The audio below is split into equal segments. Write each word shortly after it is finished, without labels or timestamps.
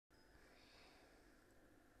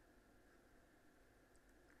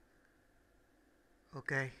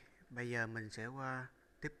Ok, bây giờ mình sẽ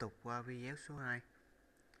tiếp tục qua video số 2.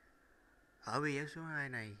 Ở video số 2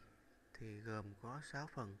 này thì gồm có 6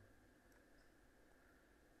 phần.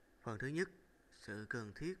 Phần thứ nhất, sự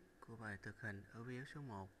cần thiết của bài thực hành ở video số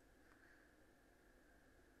 1.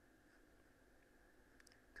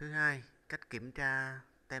 Thứ hai, cách kiểm tra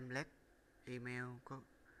template email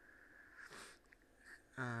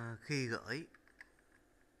khi gửi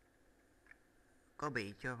có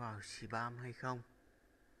bị cho vào spam hay không.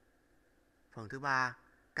 Phần thứ ba,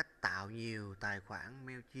 cách tạo nhiều tài khoản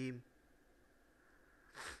Mailchimp,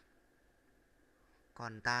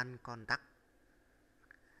 contact,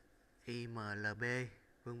 IMLB,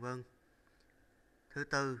 vân vân. Thứ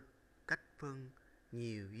tư, cách phân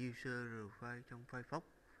nhiều user profile trong Firefox.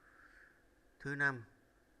 Thứ năm,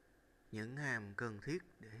 những hàm cần thiết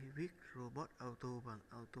để viết robot auto bằng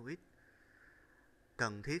AutoX.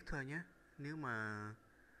 Cần thiết thôi nhé, nếu mà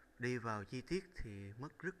đi vào chi tiết thì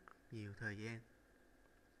mất rất nhiều thời gian.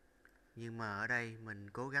 Nhưng mà ở đây mình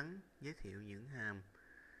cố gắng giới thiệu những hàm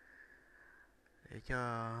để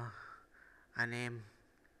cho anh em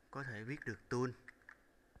có thể viết được tool.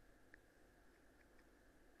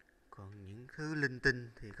 Còn những thứ linh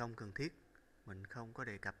tinh thì không cần thiết, mình không có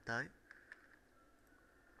đề cập tới.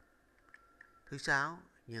 Thứ sáu,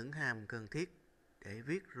 những hàm cần thiết để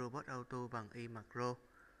viết robot auto bằng iMacro.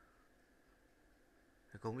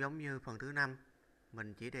 Cũng giống như phần thứ năm,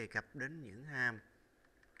 mình chỉ đề cập đến những hàm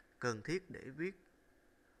cần thiết để viết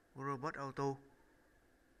robot auto.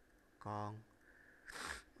 Còn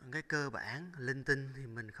cái cơ bản linh tinh thì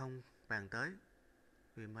mình không bàn tới,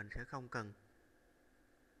 vì mình sẽ không cần.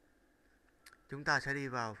 Chúng ta sẽ đi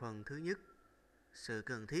vào phần thứ nhất, sự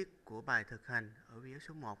cần thiết của bài thực hành ở video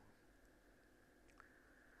số 1.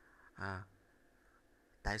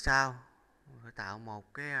 Tại sao phải tạo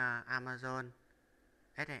một cái Amazon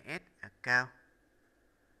SaaS account?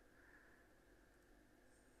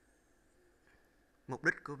 Mục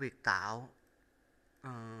đích của việc tạo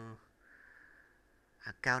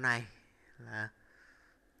account này là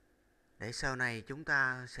để sau này chúng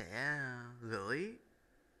ta sẽ gửi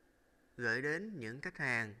đến những khách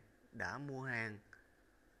hàng đã mua hàng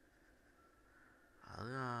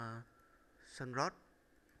ở Sunrod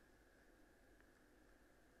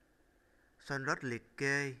liệt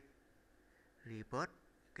kê report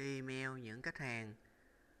cái email những khách hàng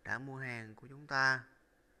đã mua hàng của chúng ta.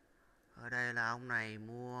 Ở đây là ông này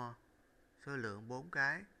mua số lượng 4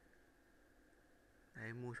 cái.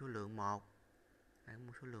 Đây mua số lượng 1. Đây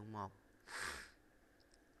mua số lượng 1.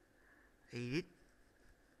 Edit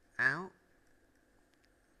áo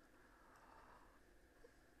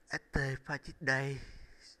ST Purchase Day.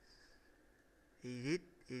 Edit.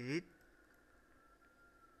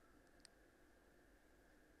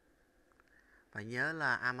 Và nhớ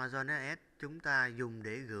là Amazon AS chúng ta dùng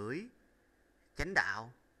để gửi chánh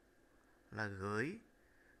đạo, là gửi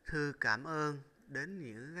thư cảm ơn đến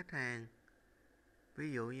những khách hàng.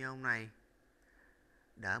 Ví dụ như ông này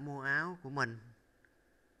đã mua áo của mình,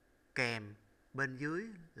 kèm bên dưới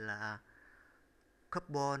là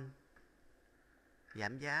coupon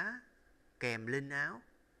giảm giá kèm link áo,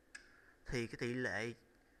 thì cái tỷ lệ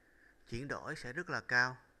chuyển đổi sẽ rất là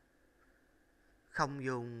cao. Không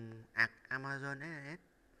dùng Amazon SaaS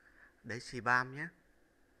để spam nhé,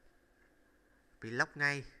 bị lóc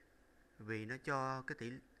ngay, vì nó cho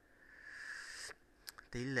cái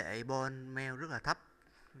tỷ lệ bon mail rất là thấp,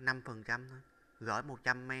 5% thôi. Gửi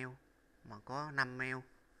 100 mail mà có 5 mail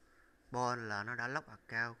bon là nó đã lock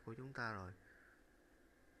account của chúng ta rồi.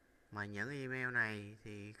 Mà những email này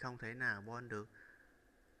thì không thể nào bon được,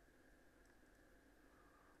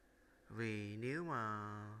 vì nếu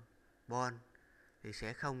mà bon thì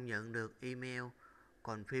sẽ không nhận được email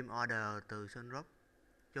confirm order từ Sunrod.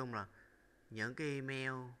 Chung là những cái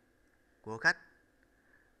email của khách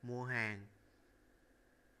mua hàng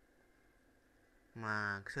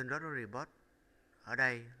mà Sunrod report ở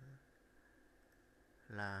đây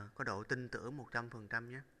là có độ tin tưởng 100%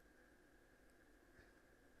 nhé.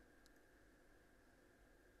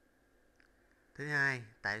 Thứ hai,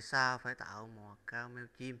 tại sao phải tạo một account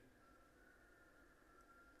Mailchimp?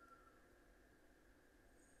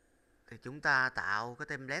 Thì chúng ta tạo cái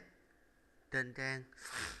template trên trang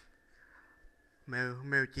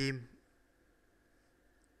Mailchimp,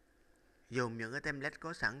 dùng những cái template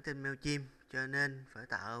có sẵn trên Mailchimp, cho nên phải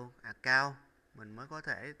tạo account mình mới có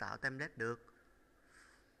thể tạo template được.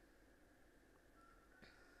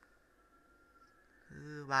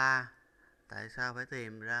 Thứ ba, tại sao phải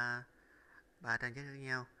tìm ra 3 trang chat khác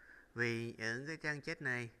nhau? Vì những cái trang chat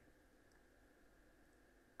này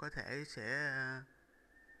có thể sẽ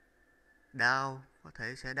down, có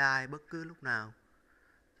thể sẽ die bất cứ lúc nào.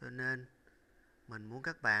 cho nên mình muốn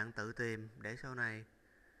các bạn tự tìm để sau này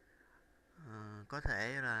có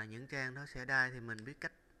thể là những trang đó sẽ đai thì mình biết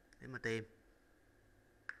cách để mà tìm.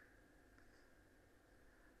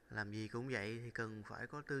 Làm gì cũng vậy thì cần phải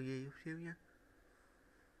có tư duy chút xíu nhé.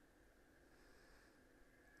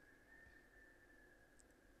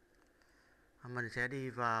 Mình sẽ đi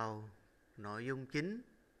vào nội dung chính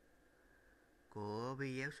của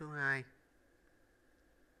video số 2.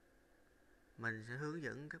 Mình sẽ hướng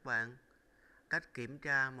dẫn các bạn cách kiểm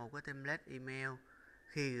tra một cái template email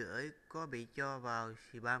khi gửi có bị cho vào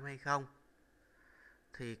spam hay không.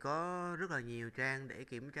 Thì có rất là nhiều trang để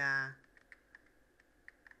kiểm tra,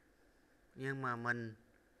 nhưng mà mình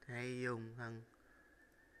hay dùng thằng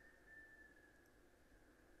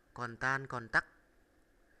contact.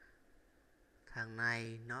 Thằng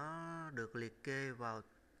này nó được liệt kê vào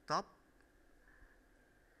top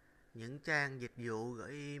những trang dịch vụ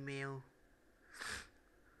gửi email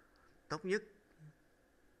tốt nhất.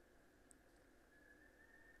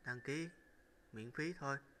 Đăng ký miễn phí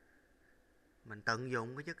thôi. Mình tận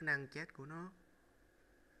dụng cái chức năng chat của nó.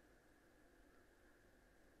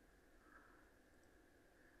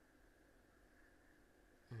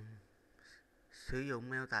 Sử dụng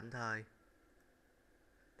mail tạm thời.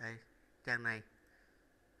 Đây, trang này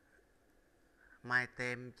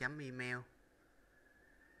mytem.email.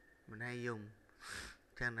 Mình hay dùng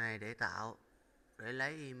trang này để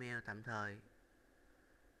lấy email tạm thời.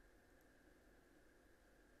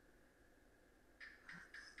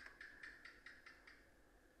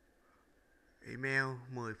 Email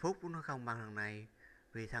 10 phút nó không bằng thằng này,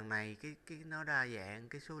 vì thằng này cái nó đa dạng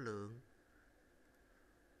cái số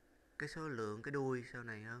lượng cái đuôi sau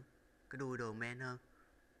này hơn, cái đuôi domain hơn.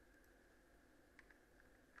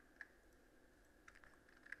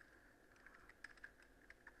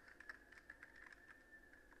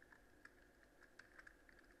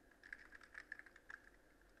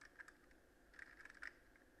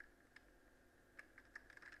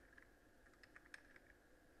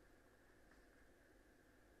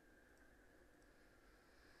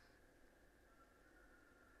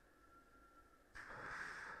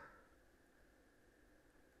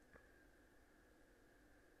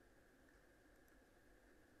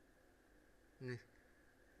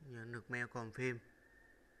 Nhận được mail confirm.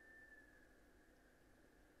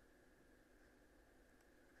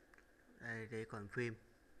 Đây để confirm.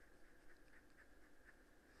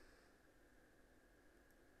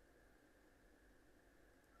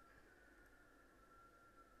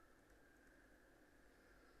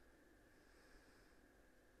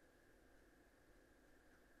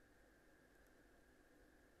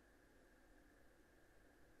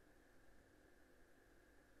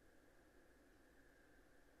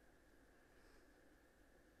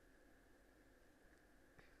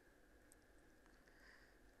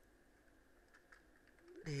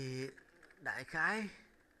 Thì đại khái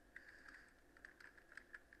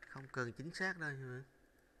không cần chính xác đâu, nhưng mà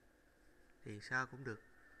thì sao cũng được,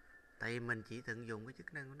 tại vì mình chỉ tận dụng cái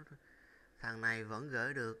chức năng của nó thôi. Thằng này vẫn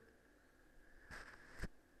gửi được.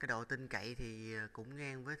 Cái độ tin cậy thì cũng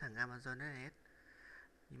ngang với thằng Amazon SSS,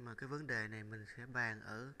 nhưng mà cái vấn đề này mình sẽ bàn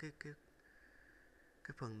ở cái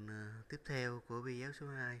phần tiếp theo của video số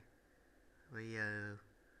 2. Bây giờ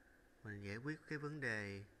mình giải quyết cái vấn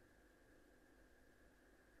đề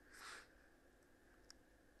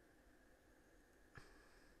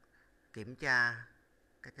kiểm tra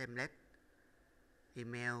cái template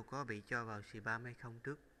email có bị cho vào spam hay không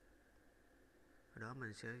trước. Ở đó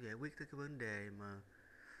mình sẽ giải quyết tới cái vấn đề mà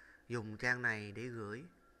dùng trang này để gửi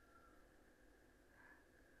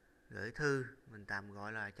thư, mình tạm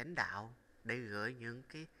gọi là chánh đạo, để gửi những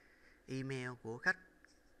cái email của khách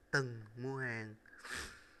từng mua hàng,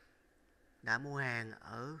 đã mua hàng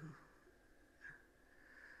ở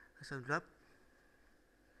Sun Club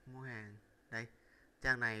mua hàng. Đây,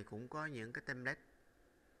 trang này cũng có những cái template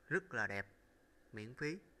rất là đẹp, miễn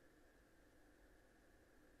phí.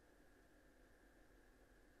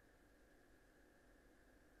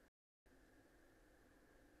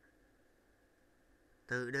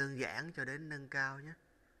 Từ đơn giản cho đến nâng cao nhé,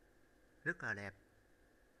 rất là đẹp.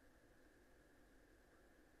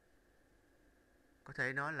 Có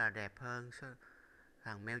thể nói là đẹp hơn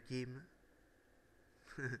thằng meo chim đó.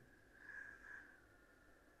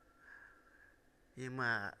 Nhưng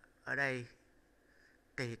mà ở đây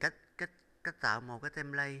thì cách tạo một cái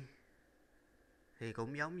template thì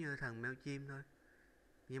cũng giống như thằng meo chim thôi,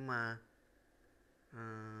 nhưng mà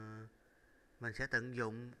mình sẽ tận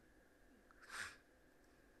dụng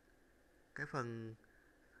cái phần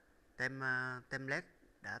template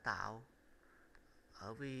đã tạo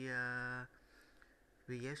ở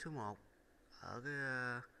video số 1 ở cái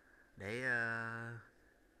để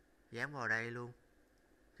dán vào đây luôn,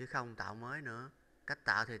 chứ không tạo mới nữa. Cách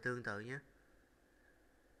tạo thì tương tự nhé.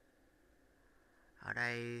 Ở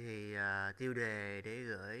đây thì tiêu đề để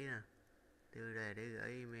gửi nè, tiêu đề để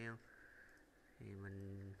gửi email thì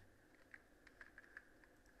mình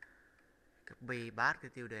copy paste cái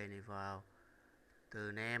tiêu đề này vào.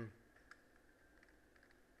 Từ name,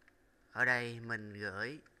 ở đây mình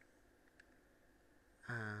gửi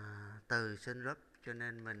từ xin group, cho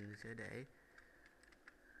nên mình sẽ để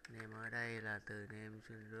name ở đây là từ name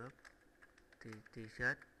xin group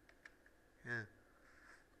t-shirt ha.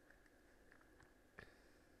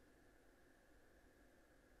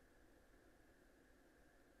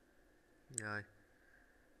 Rồi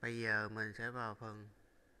bây giờ mình sẽ vào phần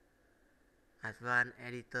Advanced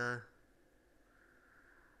Editor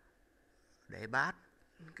để paste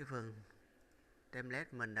cái phần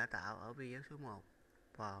template mình đã tạo ở video số 1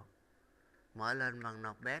 vào, mở lên bằng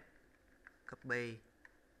Notepad, copy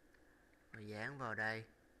và dán vào đây.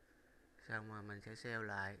 Xong rồi mình sẽ save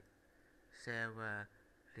lại, save và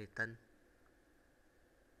return.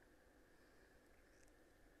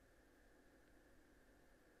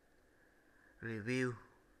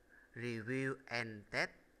 Review and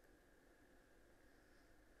test.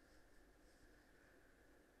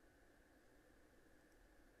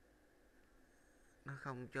 Nó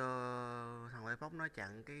không cho thằng Firefox nó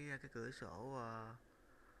chặn cái cửa sổ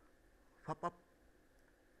pop up,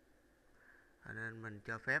 nên mình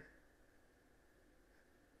cho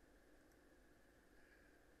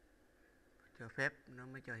phép nó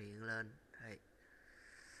mới cho hiện lên đây.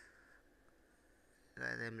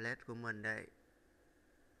 Cái template của mình đây.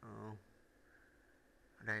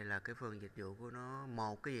 Đây là cái phần dịch vụ của nó,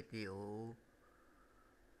 một cái dịch vụ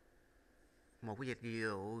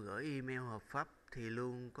gửi email hợp pháp thì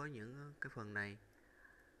luôn có những cái phần này: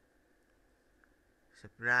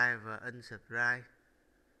 subscribe và unsubscribe,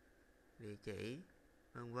 địa chỉ,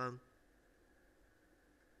 vân vân.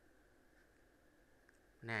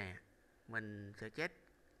 Nè, mình sẽ check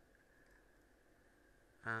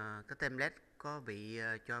cái template có bị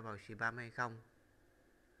cho vào spam hay không.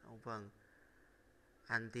 Ở phần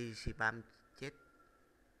anti spam check,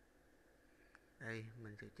 đây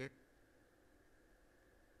mình sẽ check.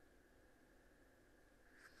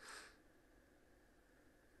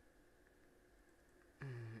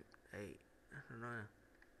 Đây nó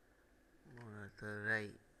nói từ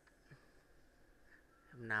đây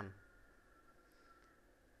 5.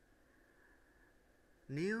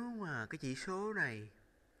 Nếu mà cái chỉ số này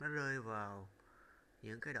nó rơi vào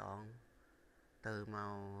những cái đoạn từ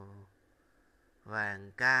màu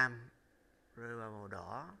vàng cam rơi vào màu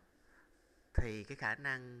đỏ thì cái khả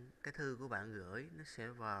năng cái thư của bạn gửi nó sẽ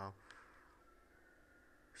vào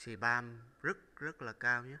spam rất là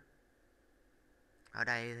cao nhé. Ở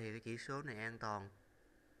đây thì cái chỉ số này an toàn,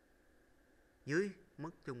 dưới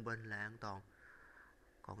mức trung bình là an toàn,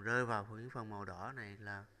 còn rơi vào những phần màu đỏ này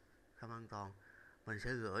là không an toàn. Mình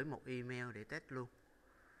sẽ gửi một email để test luôn.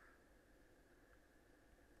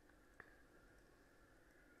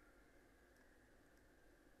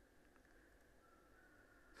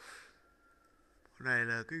 Này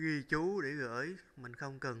là cái ghi chú để gửi, mình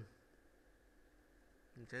không cần.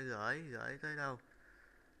 Mình sẽ gửi tới đâu?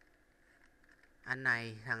 Thằng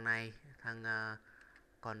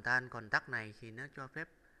contact này thì nó cho phép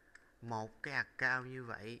một cái account như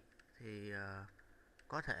vậy thì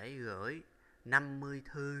có thể gửi 50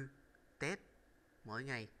 thư test mỗi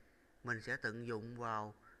ngày. Mình sẽ tận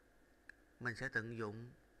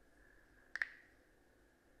dụng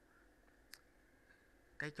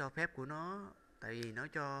cái cho phép của nó, tại vì nó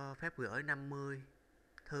cho phép gửi 50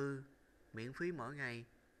 thư miễn phí mỗi ngày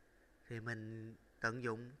thì mình tận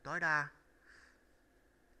dụng tối đa.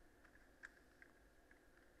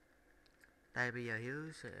 Đây bây giờ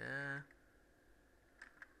Hiếu sẽ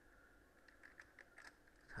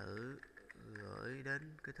thử gửi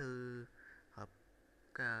đến cái thư hộp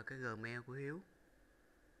cái Gmail của Hiếu.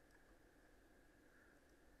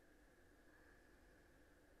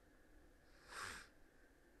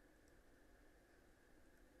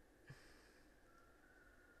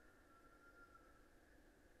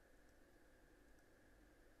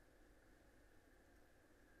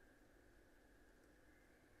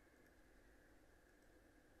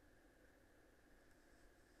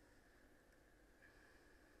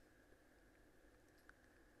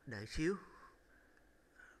 Đợi xíu.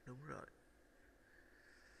 Đúng rồi.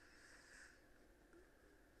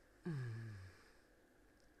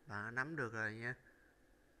 Bạn đã nắm được rồi nha.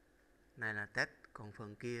 Này là test, còn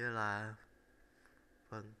phần kia là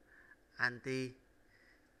phần anti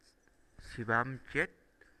spam check.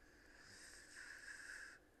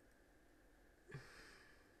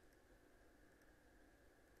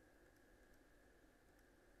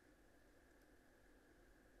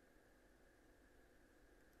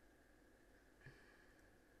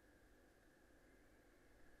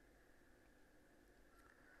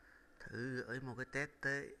 Thử gửi một cái test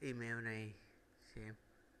tới email này xem.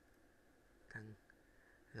 Thằng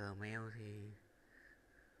Gmail thì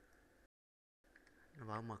nó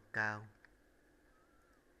bảo mật cao,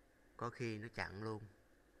 có khi nó chặn luôn.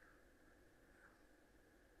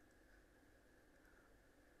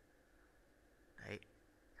 Đấy,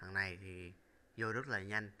 thằng này thì vô rất là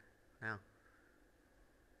nhanh, thấy không?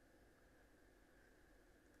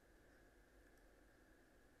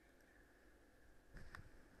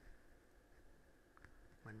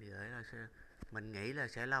 Mình gửi là sẽ, mình nghĩ là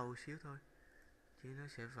sẽ lâu xíu thôi, chứ nó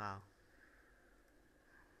sẽ vào.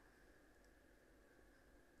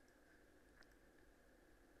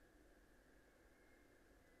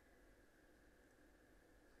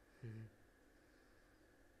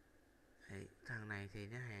 Đấy, thằng này thì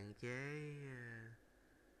nó hạn chế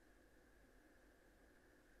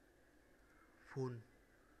full,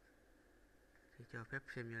 chỉ cho phép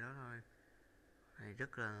xem như đó thôi. Này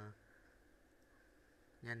rất là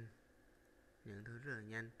nhanh, nhận thứ rất là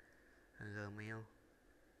nhanh. Gmail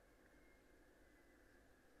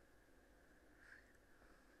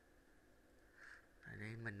tại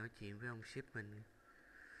đây mình nói chuyện với ông ship mình.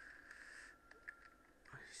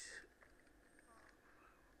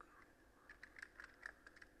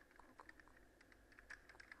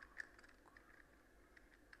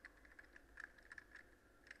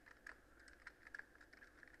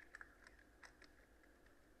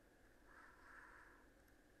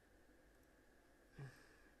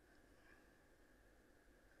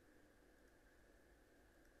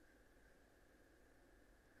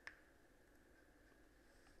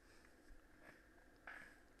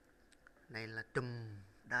 Này là Trùm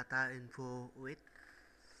Data Info US,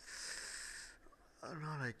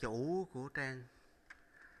 nó là chủ của trang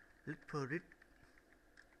Lipperit.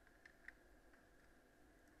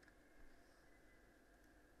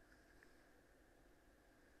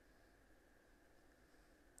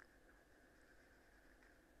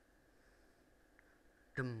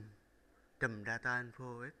 Trùm Data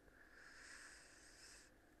Info US.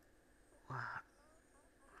 Wow,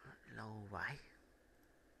 lâu vãi.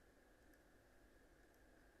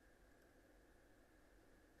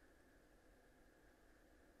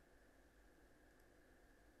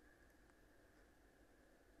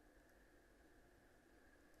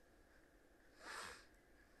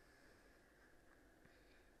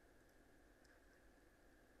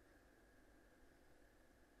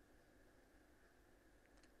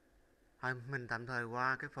 Thôi mình tạm thời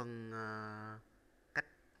qua cái phần cách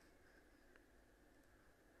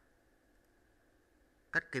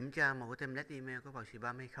cách kiểm tra một cái template email có vào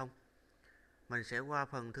spam hay không. Mình sẽ qua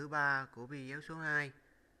phần thứ 3 của video số 2,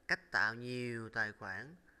 cách tạo nhiều tài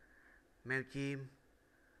khoản Mailchimp,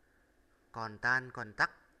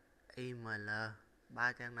 Contact, email.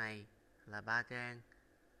 3 trang này là 3 trang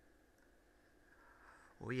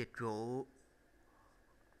của dịch vụ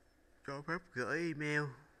cho phép gửi email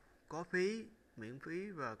có phí, miễn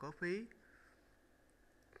phí và có phí.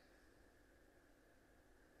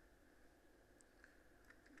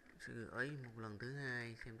 Sẽ gửi một lần thứ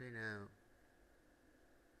hai xem thế nào.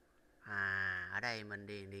 Ở đây mình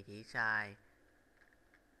điền địa chỉ sai,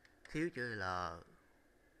 thiếu chữ L.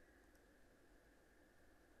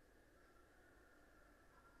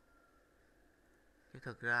 Chứ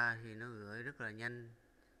thực ra thì nó gửi rất là nhanh,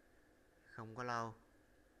 không có lâu.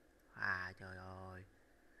 Trời ơi,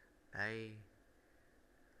 đây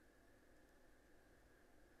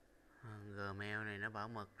Gmail này nó bảo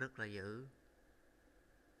mật rất là dữ.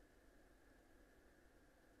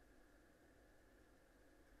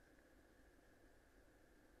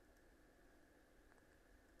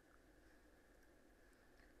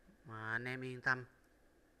 Mà anh em yên tâm,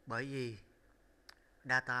 bởi vì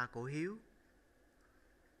data của Hiếu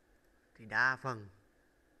thì đa phần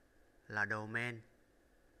là domain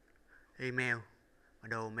email. Mà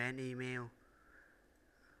domain email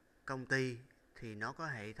công ty thì nó có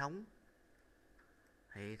hệ thống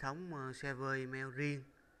server email riêng.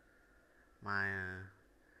 Mà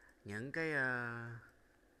những cái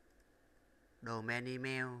domain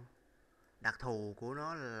email đặc thù của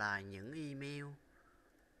nó là những email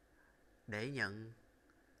để nhận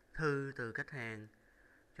thư từ khách hàng,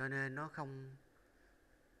 cho nên nó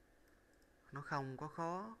không có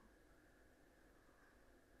khó.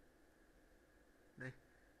 Đây,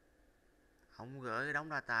 ông gửi cái đống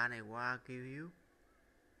data này qua kêu Hiếu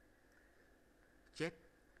chết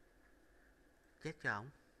cho ổng.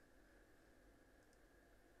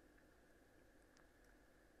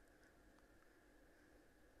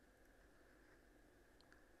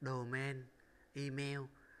 Domain email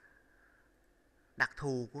đặc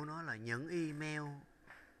thù của nó là những email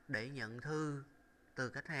để nhận thư từ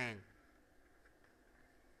khách hàng.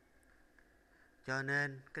 cho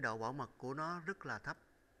nên cái độ bảo mật của nó rất là thấp.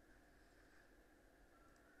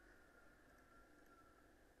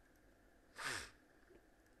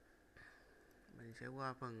 Mình sẽ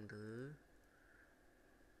qua phần thử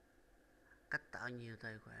cách tạo nhiều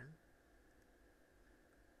tài khoản.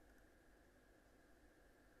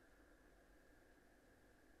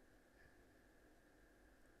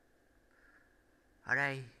 Ở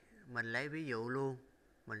đây mình lấy ví dụ luôn,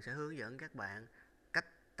 mình sẽ hướng dẫn các bạn cách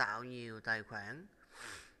tạo nhiều tài khoản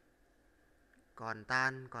còn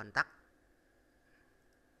tan còn tắt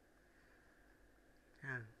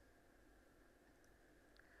ha.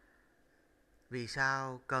 Vì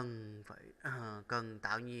sao cần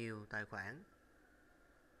tạo nhiều tài khoản?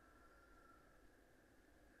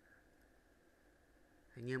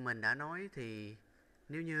 Thì như mình đã nói, thì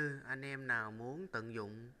nếu như anh em nào muốn tận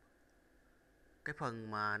dụng cái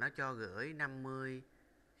phần mà nó cho gửi 50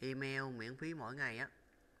 email miễn phí mỗi ngày á,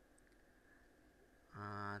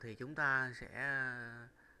 thì chúng ta sẽ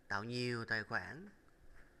tạo nhiều tài khoản.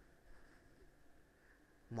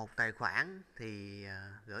 Một tài khoản thì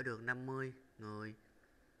gửi được 50 người,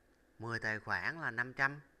 10 tài khoản là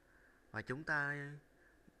 500. Và chúng ta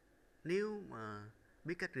nếu mà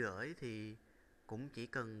biết cách gửi thì cũng chỉ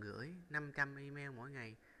cần gửi 500 email mỗi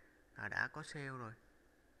ngày là đã có sale rồi.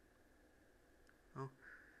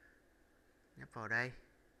 Nhấp vào đây.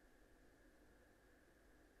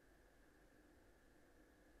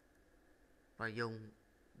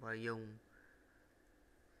 Và dùng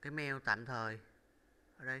cái mail tạm thời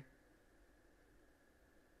ở đây.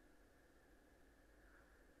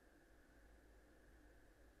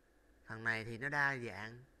 Thằng này thì nó đa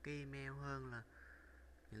dạng cái email hơn là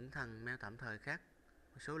những thằng mail tạm thời khác.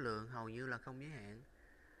 Số lượng hầu như là không giới hạn.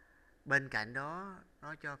 Bên cạnh đó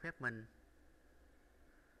nó cho phép mình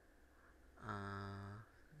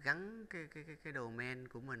gắn cái domain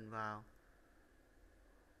của mình vào.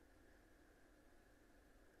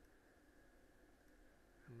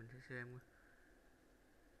 Mình sẽ xem.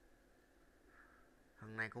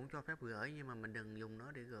 Thằng này cũng cho phép gửi nhưng mà mình đừng dùng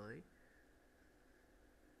nó để gửi.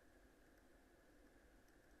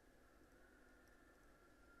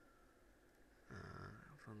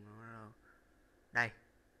 Phần đó đây,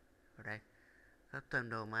 ở đây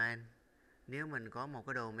custom domain. Nếu mình có một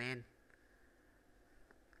cái domain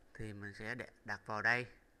thì mình sẽ đặt vào đây.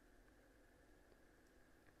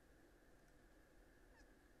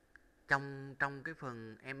 Trong cái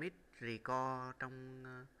phần emit record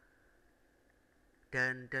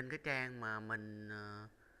trên cái trang mà mình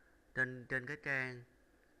trên cái trang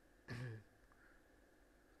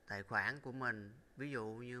tài khoản của mình, ví dụ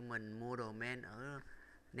như mình mua domain ở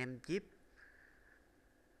Namecheap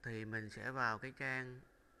thì mình sẽ vào cái trang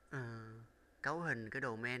cấu hình cái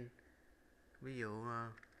domain, ví dụ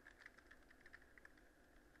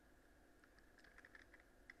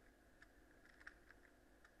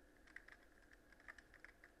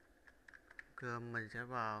mình sẽ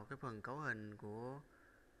vào cái phần cấu hình của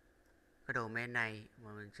cái domain này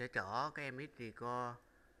mà mình sẽ chọn cái emit record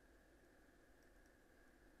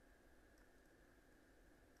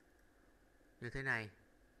như thế này,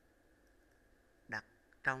 đặt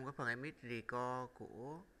trong cái phần emit record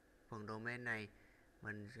của phần domain này.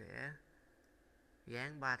 Mình sẽ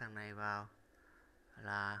dán 3 thằng này vào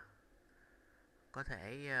là có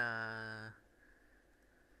thể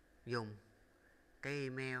dùng cái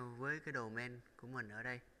email với cái domain của mình ở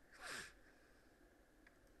đây.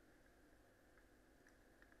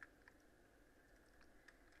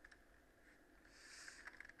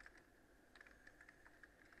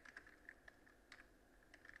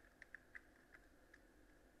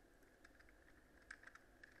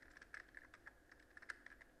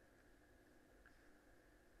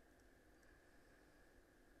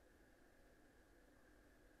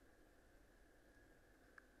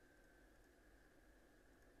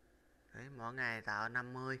 Đấy, mỗi ngày tạo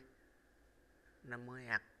 50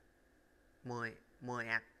 ạc, 10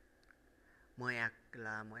 ạc, 10 ạc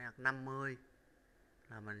là mỗi ạc 50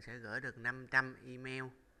 là mình sẽ gửi được 500 email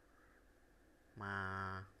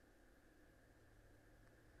mà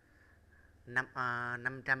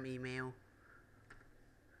 500 email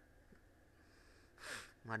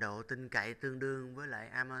mà độ tin cậy tương đương với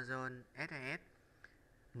lại Amazon SAS.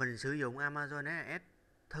 Mình sử dụng Amazon SAS,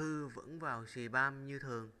 thư vẫn vào spam như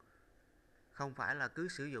thường, không phải là cứ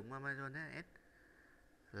sử dụng Amazon SAS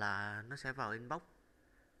là nó sẽ vào inbox.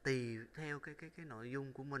 Tùy theo cái nội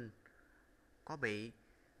dung của mình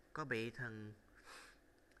có bị thằng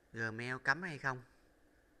Gmail cấm hay không.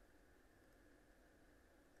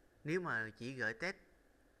 Nếu mà chỉ gửi test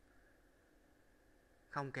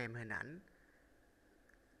không kèm hình ảnh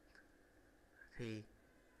thì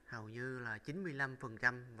hầu như là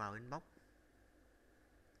 95% vào inbox.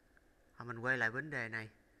 Mình quay lại vấn đề này,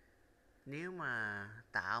 nếu mà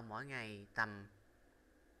tạo mỗi ngày tầm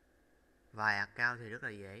vài account thì rất là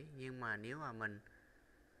dễ, nhưng mà nếu mà mình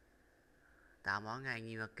tạo mỗi ngày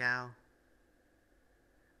nhiều account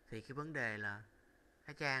thì cái vấn đề là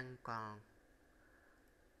cái trang còn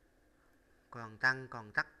tăng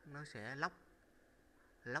còn tắt, nó sẽ lóc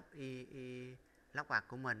ạc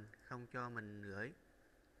của mình, không cho mình gửi.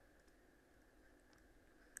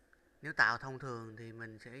 Nếu tạo thông thường thì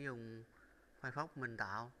mình sẽ dùng Firefox mình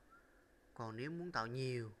tạo, còn nếu muốn tạo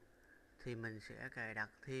nhiều thì mình sẽ cài đặt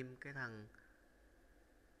thêm cái thằng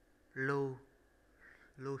lưu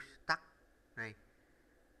tắt này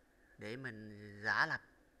để mình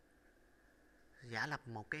giả lập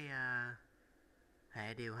một cái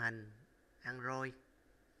hệ điều hành Android.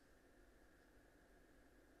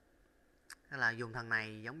 Tức là dùng thằng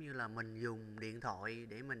này giống như là mình dùng điện thoại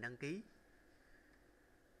để mình đăng ký,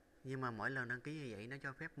 nhưng mà mỗi lần đăng ký như vậy nó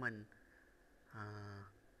cho phép mình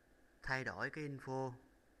thay đổi cái info,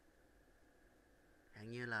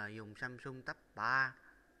 dạng như là dùng Samsung Tab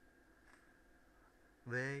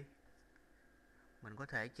 3V, mình có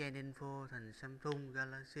thể change info thành Samsung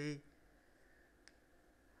Galaxy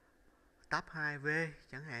Tab 2V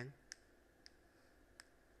chẳng hạn.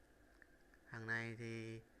 Thằng này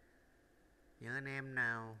thì những anh em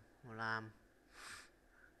nào làm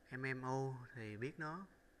MMO thì biết nó.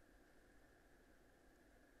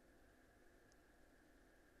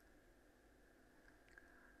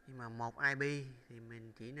 Nhưng mà một IP thì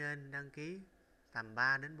mình chỉ nên đăng ký tầm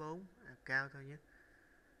 3 đến 4 account thôi nhé.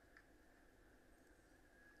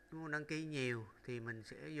 Nếu muốn đăng ký nhiều thì mình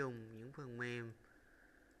sẽ dùng những phần mềm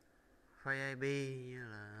Face IP như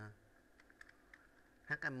là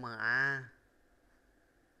HMA,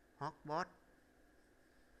 Hotbot.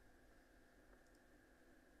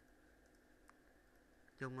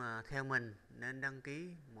 Chung là theo mình nên đăng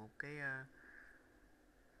ký một cái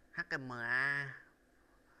HMA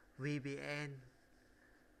VPN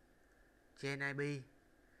trên IP.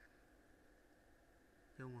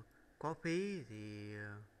 Nhưng mà có phí thì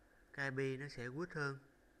cái IP nó sẽ good hơn,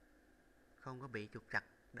 không có bị trục trặc.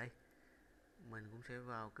 Đây, mình cũng sẽ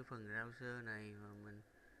vào cái phần browser này và mình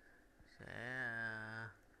sẽ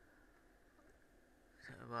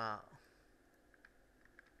vào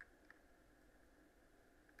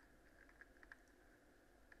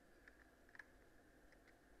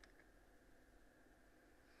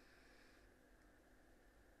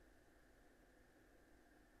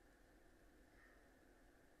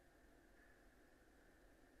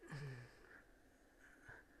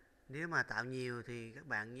nếu mà tạo nhiều thì các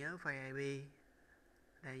bạn nhớ Face IP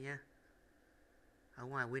đây nha, ở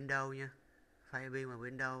ngoài Windows nha. Face IP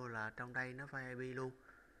ngoài Windows là trong đây nó Face IP luôn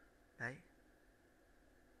đấy.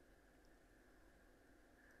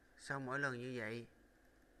 Sau mỗi lần như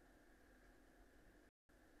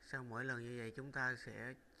vậy chúng ta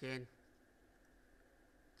sẽ change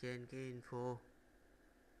cái info.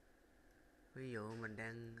 Ví dụ mình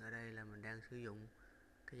đang ở đây là mình đang sử dụng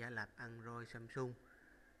cái giả lập Android Samsung,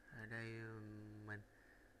 ở đây mình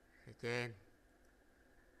sẽ change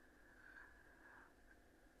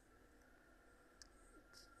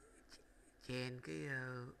cái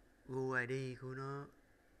UID của nó.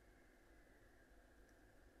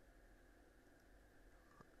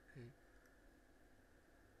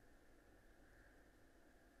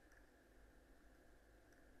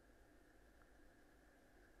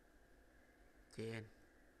 Change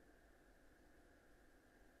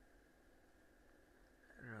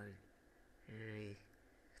rồi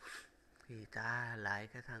thì ta lại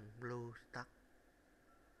cái thằng Blue Stack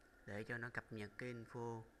để cho nó cập nhật cái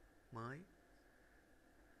info mới.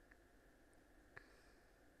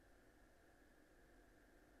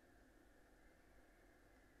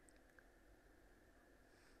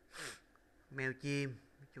 Mailchimp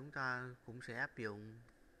chúng ta cũng sẽ áp dụng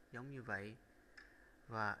giống như vậy.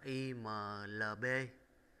 Và IMLB,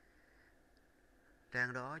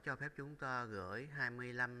 trang đó cho phép chúng ta gửi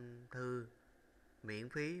 25 thư miễn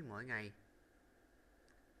phí mỗi ngày.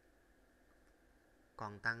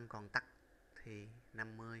 Còn tăng còn tắt thì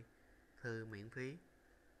 50 thư miễn phí,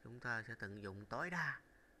 chúng ta sẽ tận dụng tối đa.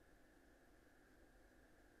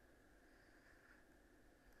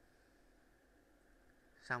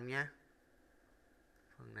 Xong nhé.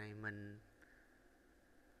 Phần này mình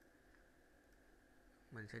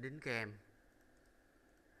sẽ đính kèm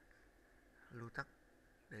lưu tắt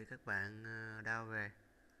để các bạn download về.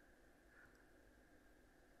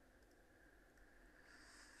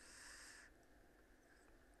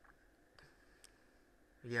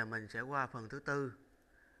 Bây giờ mình sẽ qua phần thứ tư,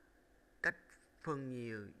 cách phân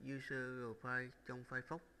nhiều user profile trong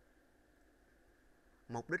Firefox.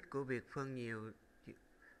 Mục đích của việc phân nhiều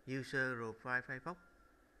user profile Firefox.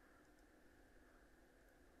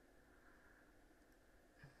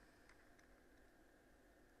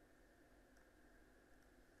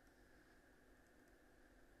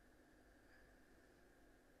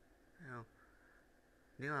 Thấy không?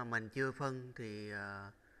 Nếu mà mình chưa phân thì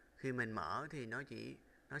khi mình mở thì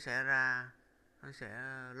nó sẽ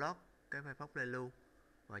lót cái Firefox lên luôn,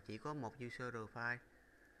 và chỉ có một user profile.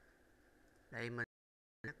 Đây mình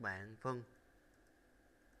các bạn phân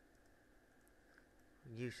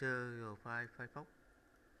user profile Firefox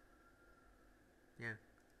nha.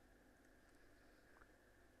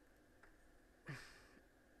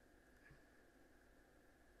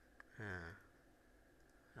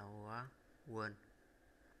 Lâu quá quên.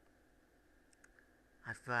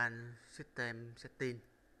 Advanced System Setting.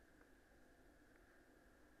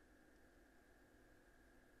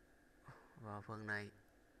 Vào phần này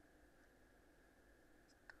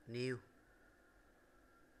New.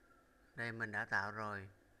 Đây mình đã tạo rồi.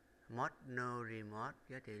 Mode no remote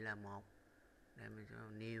giá trị là 1. Đây mình sẽ vào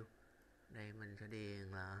New. Đây mình sẽ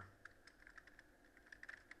điền là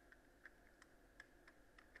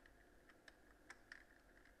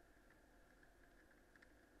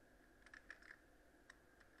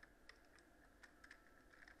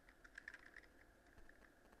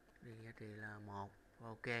điền giá trị là 1.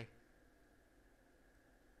 Ok.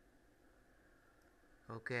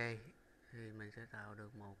 Ok thì mình sẽ tạo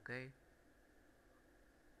được một cái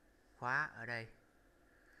khóa ở đây.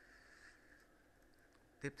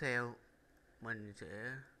 Tiếp theo mình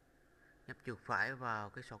sẽ nhấp chuột phải vào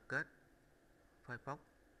cái shortcut Firefox,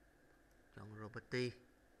 chọn Property.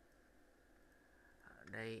 Ở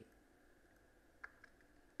đây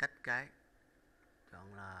cách cái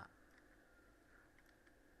chọn là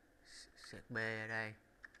set B ở đây.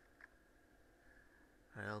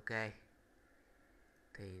 Rồi ok.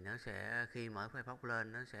 Thì nó sẽ khi mở Firefox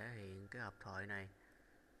lên nó sẽ hiện cái hộp thoại này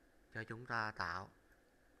cho chúng ta tạo.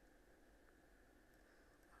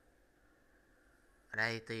 Ở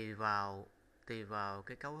đây tùy vào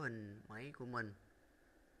cái cấu hình máy của mình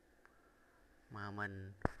mà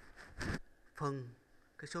mình phân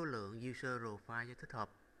cái số lượng user profile cho thích hợp.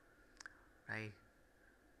 Đây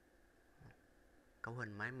cấu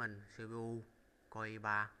hình máy mình CPU Core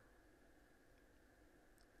i3,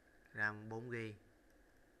 RAM 4GB,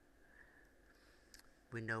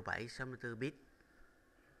 Windows 7 64 bit.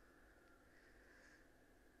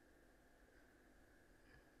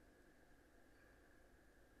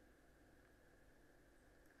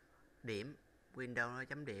 Điểm Windows nó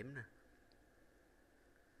chấm điểm nè,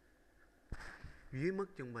 dưới mức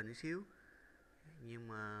trung bình xíu, nhưng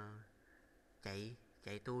mà chạy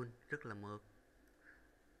tool rất là mượt.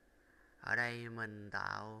 Ở đây mình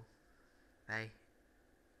tạo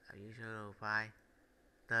user profile,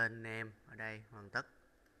 tên name ở đây hoàn tất.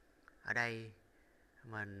 Ở đây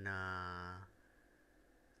mình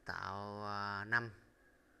tạo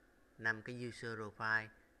 5 cái user profile.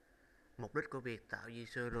 Mục đích của việc tạo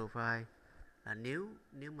user profile là nếu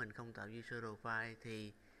mình không tạo user profile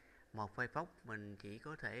thì một Firefox mình chỉ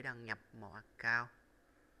có thể đăng nhập một account,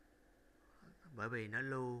 bởi vì nó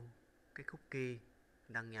lưu cái cookie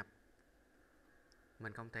đăng nhập.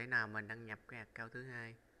 Mình không thể nào mình đăng nhập cái account thứ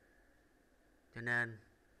hai, cho nên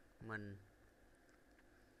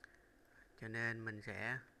mình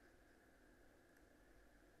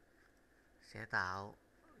sẽ tạo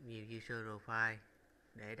nhiều user profile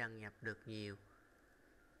để đăng nhập được nhiều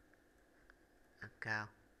account.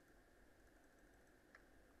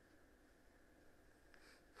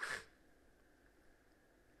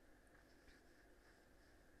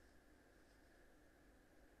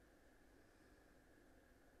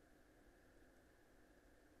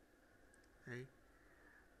 Đấy.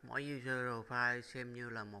 Mỗi user profile xem như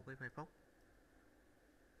là một cái Firefox.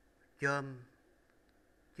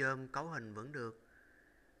 Chôm cấu hình vẫn được,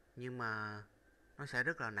 nhưng mà nó sẽ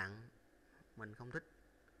rất là nặng. Mình không thích.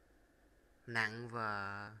 Nặng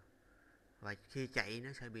và khi chạy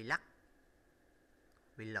nó sẽ bị lắc,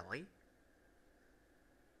 bị lỗi,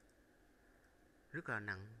 rất là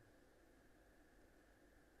nặng.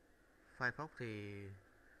 Firefox thì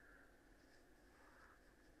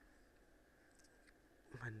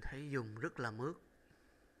mình thấy dùng rất là mướt.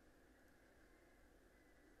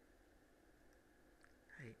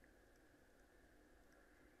 Đấy.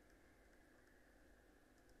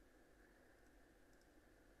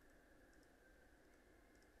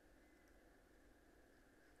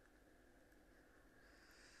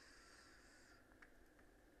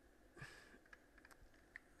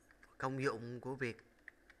 Công dụng của việc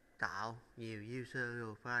tạo nhiều user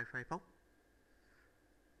profile Firefox.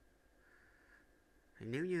 Thì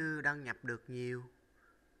nếu như đăng nhập được nhiều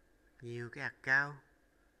cái account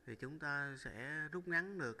thì chúng ta sẽ rút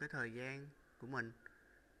ngắn được cái thời gian của mình,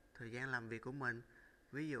 thời gian làm việc của mình.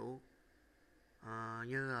 Ví dụ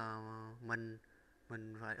như là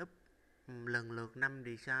mình phải up lần lượt 5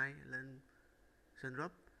 design lên Sunroof.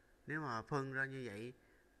 Nếu mà phân ra như vậy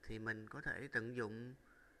thì mình có thể tận dụng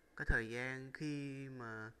cái thời gian khi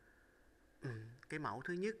mà cái mẫu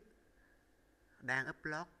thứ nhất đang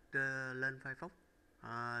upload lên Firefox,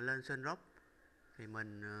 lên Sunroof, thì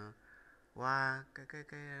mình qua cái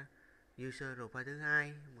user profile thứ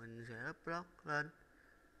hai mình sẽ upload lên,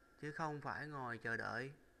 chứ không phải ngồi chờ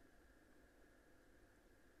đợi.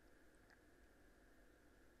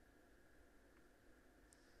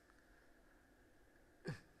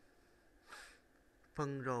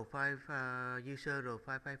 Phân profile user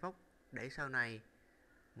profile Firefox để sau này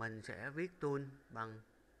mình sẽ viết tool bằng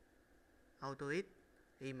AutoX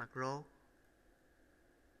macro.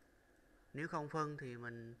 Nếu không phân thì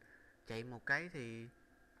mình chạy một cái thì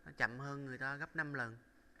nó chậm hơn người ta gấp 5 lần.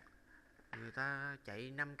 Người ta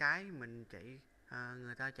chạy 5 cái mình chạy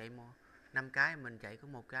người ta chạy 5 cái mình chạy có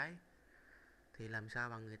một cái thì làm sao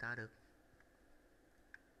bằng người ta được.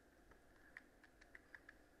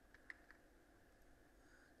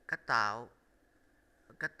 Cách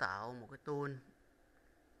tạo một cái tool.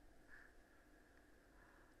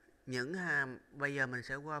 Những hàm, bây giờ mình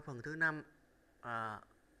sẽ qua phần thứ 5,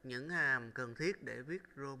 những hàm cần thiết để viết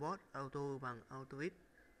robot auto bằng AutoX.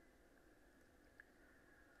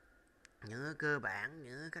 Những cái cơ bản,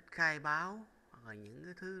 những cái cách khai báo, hoặc là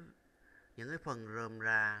những cái phần rườm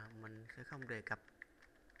rà mình sẽ không đề cập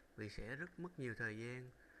vì sẽ rất mất nhiều thời gian,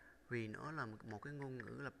 vì nó là một cái ngôn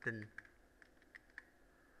ngữ lập trình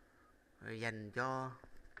dành cho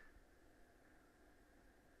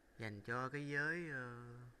cái giới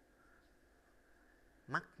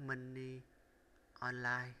Mac mini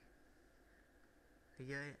online, cái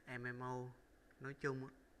giới MMO nói chung.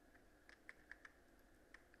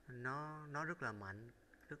 Nó rất là mạnh,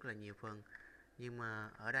 rất là nhiều phần, nhưng mà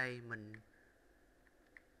ở đây mình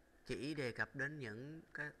chỉ đề cập đến những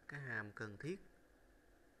cái hàm cần thiết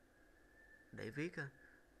để viết,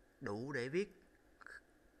 đủ để viết.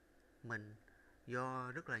 Mình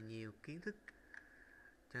do rất là nhiều kiến thức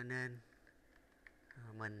cho nên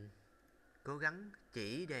mình cố gắng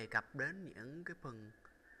chỉ đề cập đến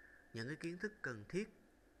những cái kiến thức cần thiết.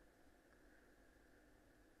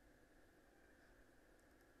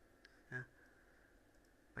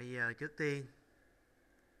 Bây giờ trước tiên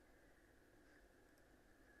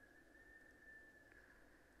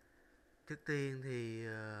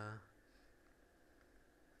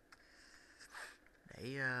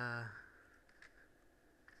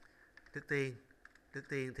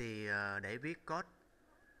thì để viết code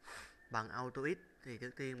bằng AutoX thì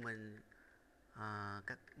trước tiên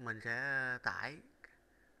mình sẽ tải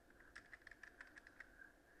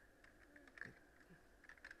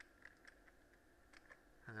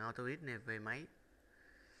thằng AutoX này về máy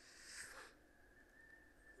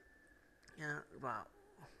và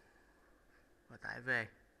tải về.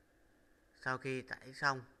 Sau khi tải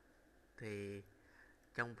xong thì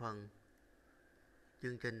trong phần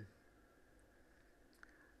chương trình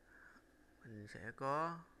mình sẽ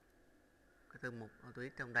có cái thư mục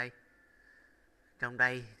AutoX trong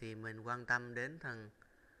đây thì mình quan tâm đến thằng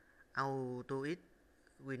AutoX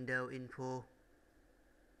Window Info.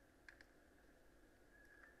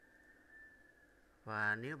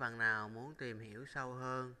 Và nếu bạn nào muốn tìm hiểu sâu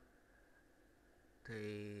hơn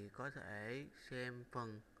thì có thể xem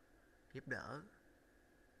phần giúp đỡ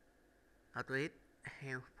AutoX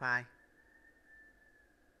Help File.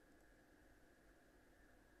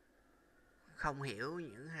 Không hiểu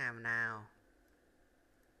những hàm nào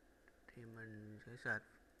thì mình sẽ search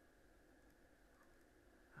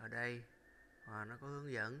ở đây và nó có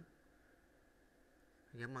hướng dẫn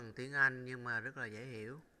bằng tiếng Anh nhưng mà rất là dễ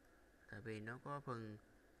hiểu, tại vì nó có phần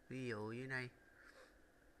ví dụ dưới đây.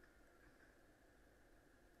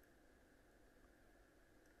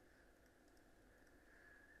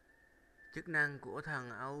 Chức năng của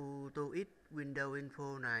thằng AutoX Window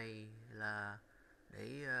Info này là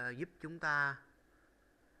để giúp chúng ta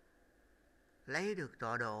lấy được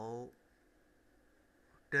tọa độ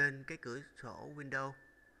trên cái cửa sổ Windows.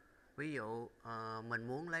 Ví dụ mình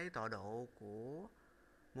muốn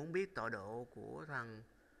biết tọa độ của thằng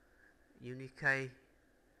Unicode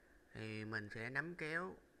thì mình sẽ nắm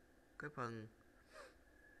kéo cái phần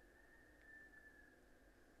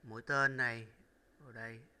mũi tên này vào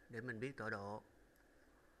đây để mình biết tọa độ.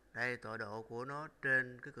 Đây, tọa độ của nó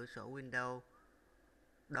trên cái cửa sổ Windows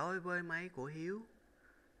đối với máy của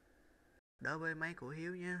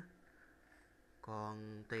Hiếu, nhé.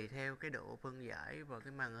 Còn tùy theo cái độ phân giải và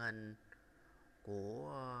cái màn hình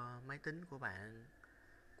của máy tính của bạn,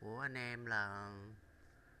 của anh em là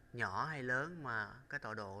nhỏ hay lớn mà cái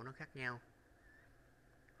tọa độ nó khác nhau.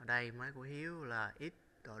 Ở đây máy của Hiếu là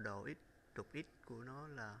X, tọa độ X, trục X của nó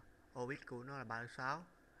là OX của nó là 36,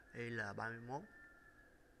 Y là 31.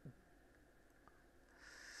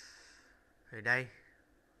 Thì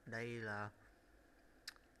đây là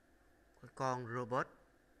cái con robot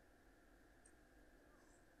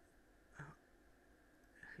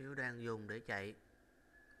Hiếu đang dùng để chạy.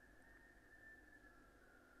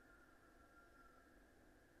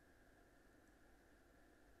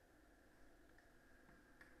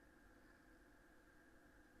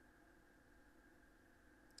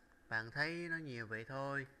 Bạn thấy nó nhiều vậy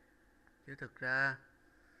thôi, chứ thực ra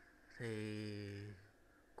thì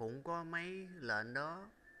cũng có mấy lệnh đó,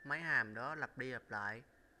 mấy hàm đó lặp đi lặp lại,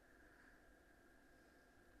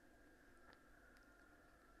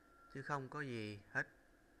 chứ không có gì hết.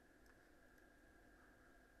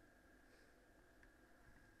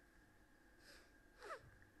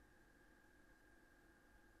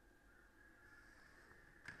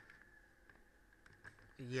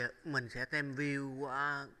 Giờ mình sẽ tem view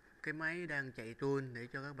qua cái máy đang chạy tuôn để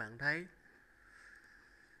cho các bạn thấy.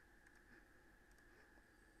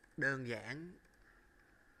 Đơn giản,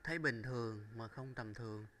 thấy bình thường mà không tầm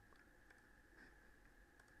thường.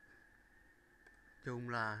 Chung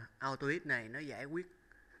là AutoX này nó giải quyết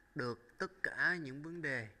được tất cả những vấn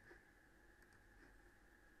đề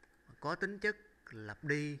có tính chất lặp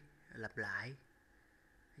đi lặp lại,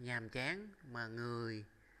 nhàm chán mà người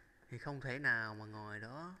thì không thể nào mà ngồi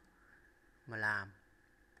đó mà làm.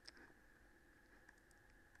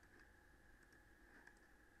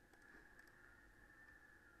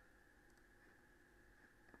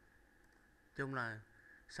 Chung là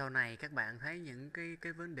sau này các bạn thấy những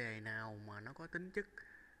cái vấn đề nào mà nó có tính chất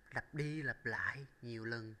lặp đi lặp lại nhiều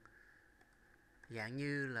lần, dạng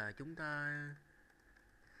như là chúng ta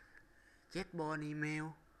chatbot email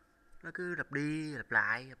nó cứ lặp đi lặp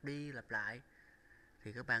lại,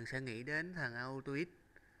 thì các bạn sẽ nghĩ đến thằng AutoX.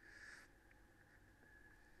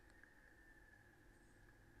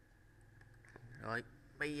 Rồi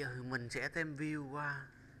bây giờ mình sẽ thêm view qua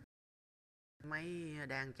máy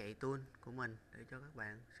đang chạy tool của mình để cho các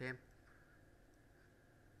bạn xem.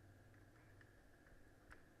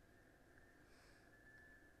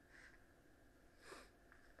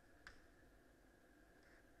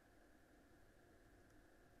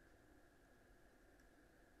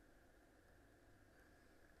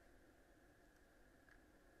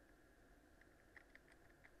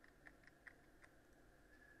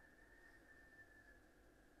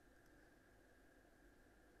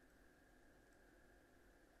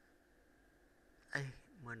 Ê,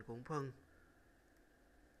 mình cũng phân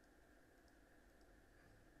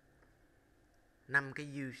 5 cái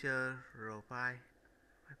user profile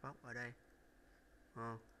Firefox ở đây.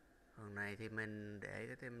 Phần này thì mình để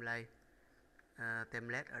cái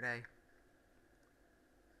template ở đây.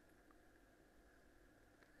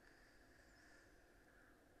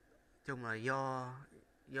 Chung là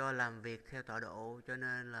do làm việc theo tọa độ cho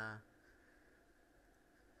nên là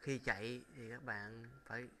khi chạy thì các bạn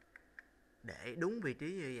phải để đúng vị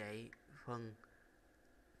trí như vậy. Phần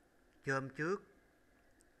chôm trước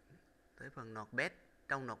tới phần notepad.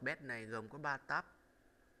 Trong notepad này gồm có 3 tab.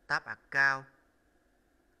 Tab account,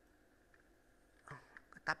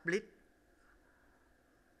 tab list,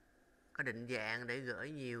 có định dạng để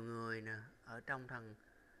gửi nhiều người nè. Ở trong thằng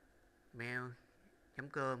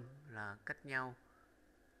mail.com là cách nhau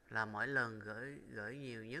là mỗi lần gửi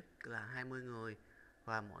nhiều nhất là 20 người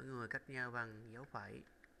và mỗi người cách nhau bằng dấu phẩy.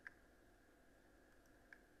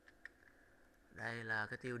 Đây là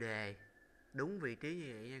cái tiêu đề đúng vị trí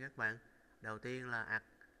như vậy nha các bạn. Đầu tiên là ạc,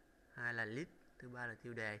 hai là list, thứ ba là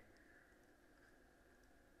tiêu đề.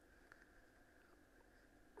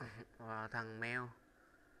 Và thằng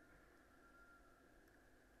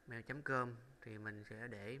mail.com thì mình sẽ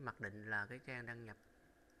để mặc định là cái trang đăng nhập.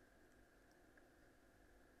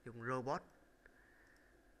 Dùng robot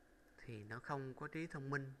thì nó không có trí thông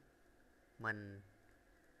minh, mình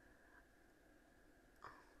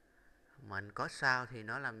có sao thì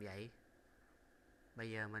nó làm vậy.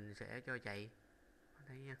 Bây giờ mình sẽ cho chạy,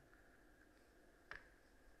 thấy nha.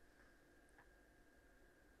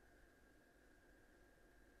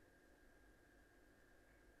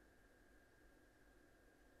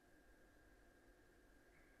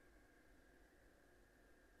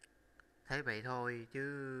 Thấy vậy thôi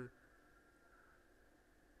chứ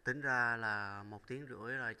tính ra là 1 tiếng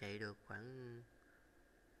rưỡi là chạy được khoảng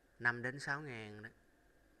 5 đến 6 ngàn đấy,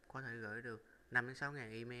 có thể gửi được 5 đến 6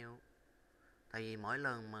 ngàn email. Tại vì mỗi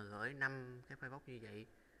lần mà gửi 5 cái Facebook như vậy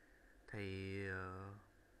thì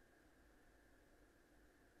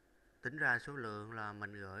tính ra số lượng là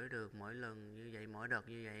mình gửi được mỗi lần như vậy, mỗi đợt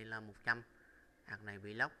như vậy là 100. Hạt này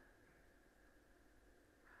bị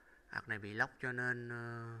lóc, cho nên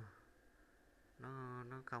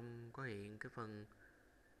nó không có hiện cái phần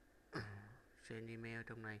send email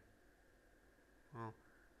trong này.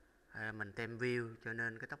 Mình tem view cho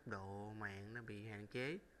nên cái tốc độ mạng nó bị hạn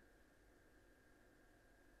chế.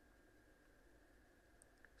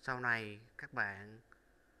 Sau này các bạn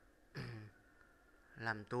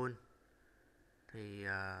làm tool thì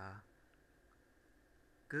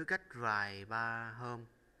cứ cách vài ba hôm,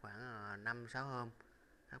 khoảng 5-6 hôm,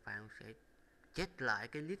 các bạn sẽ check lại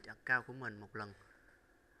cái list account của mình một lần,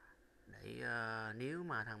 để nếu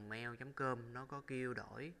mà thằng mail.com nó có kêu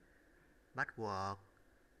đổi password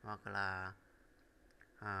hoặc là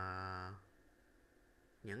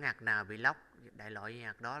những hạt nào bị lock, đại loại như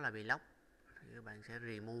hạt đó là bị lock, thì các bạn sẽ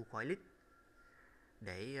remove khỏi list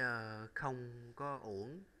để không có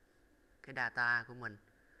uổng cái data của mình.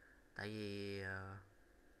 Tại vì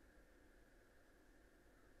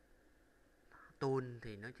tool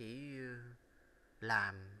thì nó chỉ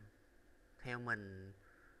làm theo mình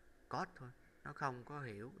code thôi, nó không có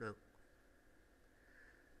hiểu được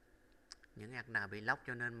những hạt nào bị lock,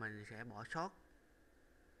 cho nên mình sẽ bỏ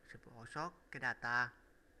sót cái data,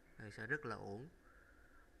 rồi sẽ rất là uổng.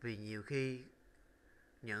 Vì nhiều khi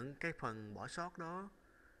những cái phần bỏ sót đó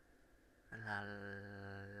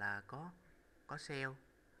là có sale,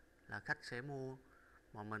 là khách sẽ mua,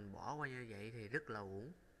 mà mình bỏ qua như vậy thì rất là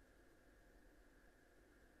uổng.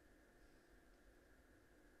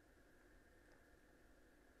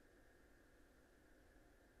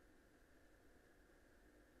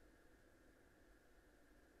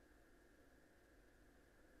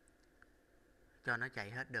 Cho nó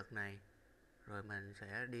chạy hết đợt này rồi mình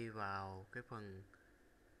sẽ đi vào cái phần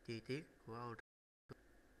chi tiết của auto,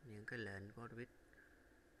 những cái lệnh của Auto.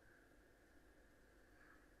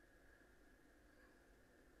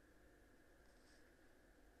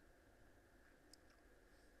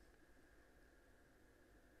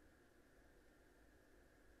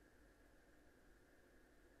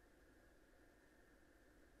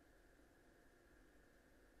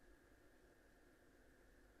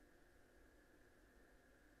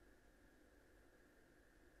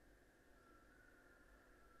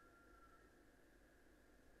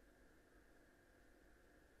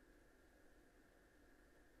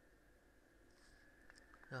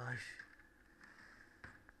 Rồi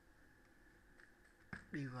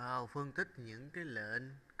đi vào phân tích những cái lệnh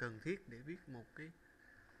cần thiết để viết một cái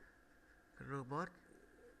robot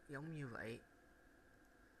giống như vậy.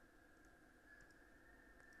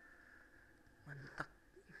 Mình tắt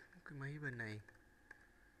cái máy bên này.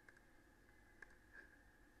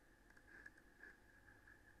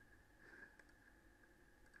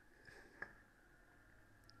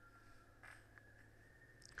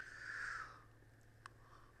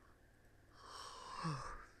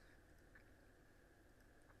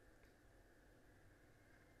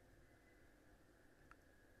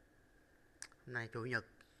 Hôm nay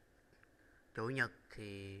chủ nhật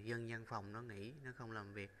thì dân văn phòng nó nghỉ, nó không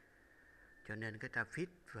làm việc, cho nên cái traffic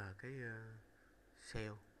và cái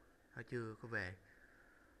sale nó chưa có về.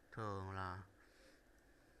 Thường là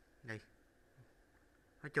đây,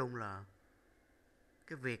 nói chung là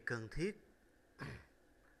cái việc cần thiết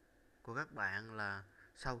của các bạn là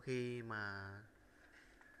sau khi mà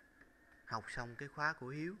học xong cái khóa của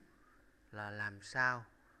Hiếu là làm sao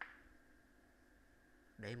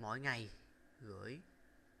để mỗi ngày gửi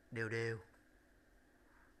đều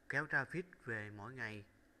kéo traffic về mỗi ngày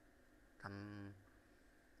tầm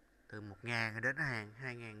từ 1.000 đến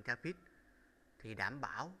 2.000 traffic, thì đảm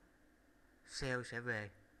bảo sale sẽ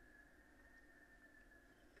về.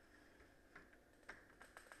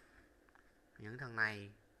 Những thằng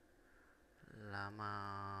này là mà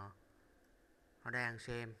nó đang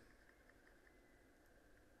xem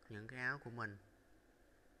những cái áo của mình,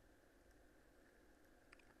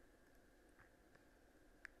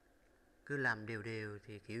 cứ làm đều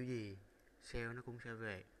thì kiểu gì sale nó cũng sẽ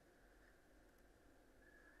về.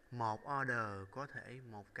 Một order có thể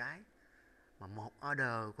một cái, mà một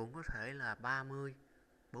order cũng có thể là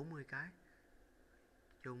 30-40 cái,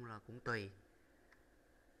 chung là cũng tùy,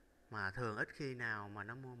 mà thường ít khi nào mà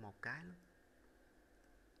nó mua một cái lắm.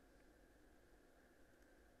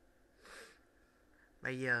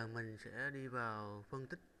 Bây giờ mình sẽ đi vào phân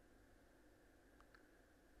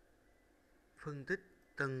tích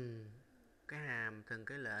từng cái hàm, từng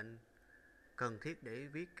cái lệnh cần thiết để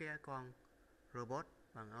viết cái con robot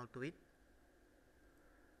bằng AutoX.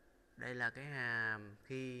 Đây là cái hàm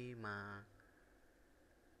khi mà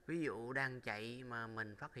ví dụ đang chạy mà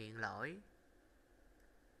mình phát hiện lỗi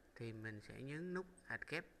thì mình sẽ nhấn nút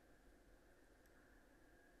Escape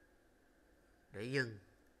để dừng,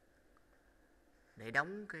 để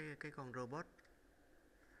đóng cái con robot,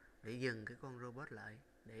 để dừng cái con robot lại,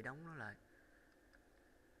 để đóng nó lại.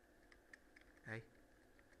 Đây,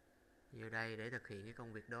 vô đây để thực hiện cái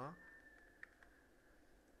công việc đó.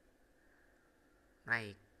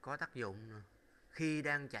 Này có tác dụng nè. Khi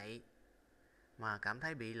đang chạy mà cảm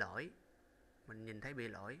thấy bị lỗi, mình nhìn thấy bị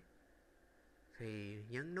lỗi thì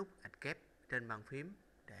nhấn nút Escape trên bàn phím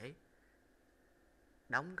để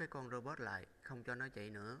đóng cái con robot lại, không cho nó chạy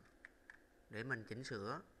nữa, để mình chỉnh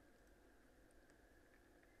sửa.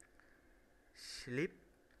 Sleep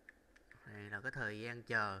này là cái thời gian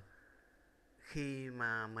chờ khi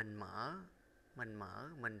mà mình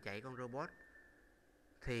chạy con robot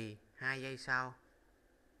thì 2 giây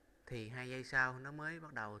sau nó mới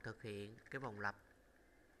bắt đầu thực hiện cái vòng lặp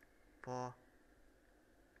for.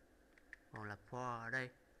 Vòng lặp for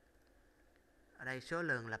ở đây số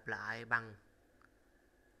lần lặp lại bằng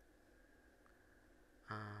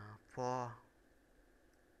for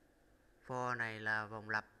này là vòng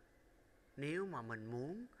lặp. Nếu mà mình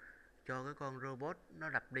muốn cho cái con robot nó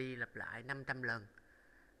lặp đi lặp lại 500 lần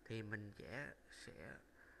thì mình sẽ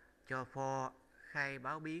cho for khai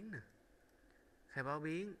báo biến nè, khai báo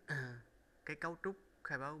biến cái cấu trúc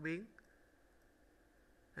khai báo biến,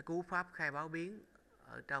 cái cú pháp khai báo biến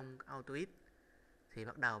ở trong AutoX thì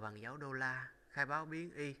bắt đầu bằng dấu đô la, khai báo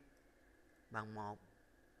biến y bằng 1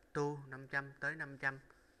 to 500 tới 500,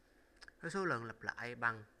 cái số lần lặp lại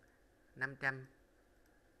bằng 500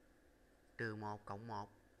 trừ 1 cộng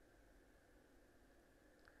 1.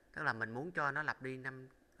 Tức là mình muốn cho nó lặp đi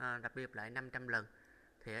lặp lại 500 lần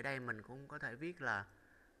thì ở đây mình cũng có thể viết là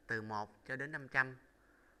từ 1 cho đến 500,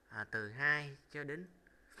 từ 2 cho đến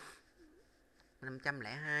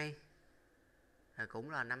 502 cũng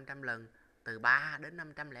là 500 lần, từ 3 đến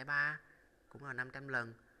 503 cũng là 500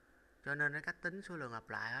 lần. Cho nên cái cách tính số lượng lặp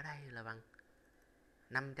lại ở đây là bằng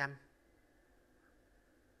 500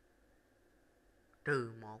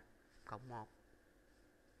 trừ 1 cộng 1.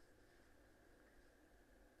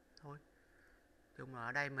 Thôi, chung là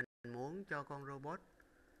ở đây mình muốn cho con robot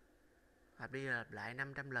lặp đi lặp lại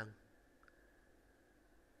 500 lần.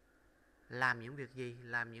 Làm những việc gì?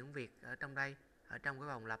 Làm những việc ở trong đây, ở trong cái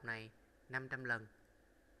vòng lặp này 500 lần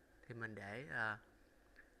thì mình để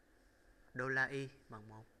đô la y bằng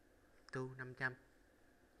 1 to 500.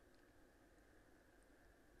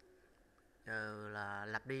 Giờ là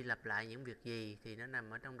lặp đi lặp lại những việc gì thì nó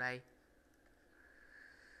nằm ở trong đây.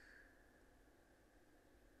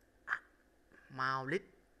 Maulit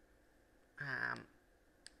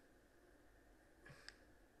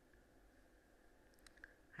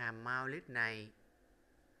hàm maulit này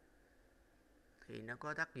thì nó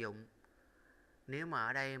có tác dụng. Nếu mà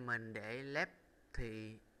ở đây mình để left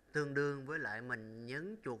thì tương đương với lại mình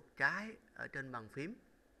nhấn chuột trái ở trên bàn phím.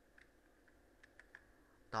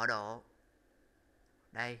 Tọa độ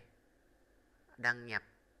đây, đăng nhập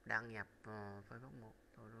phải bóc một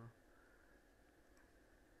tọa độ.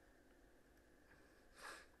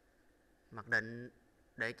 Mặc định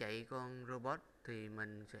để chạy con robot thì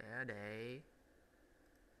mình sẽ để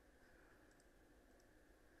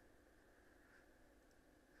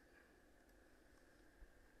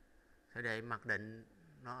mặc định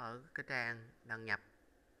nó ở cái trang đăng nhập,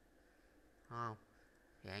 đúng không?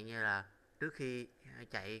 Dạng như là trước khi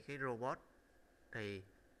chạy cái robot thì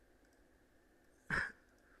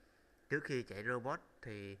trước khi chạy robot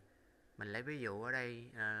thì mình lấy ví dụ ở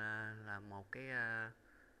đây là một cái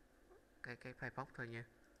Firefox thôi nha.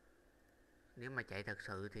 Nếu mà chạy thật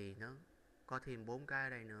sự thì nó có thêm 4 cái ở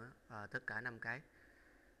đây nữa, tất cả 5 cái.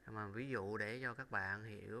 Mà ví dụ để cho các bạn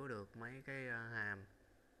hiểu được mấy cái hàm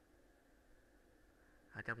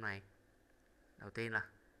ở trong này. Đầu tiên là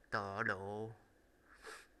tọa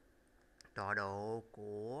độ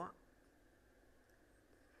của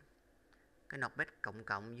cái notepad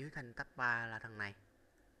cộng dưới thanh tab 3 là thằng này.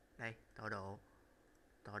 Đây, tọa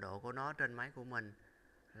độ của nó trên máy của mình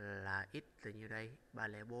là x là nhiêu đây?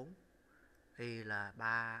 304, y là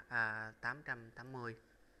 880.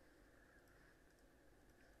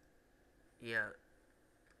 Giờ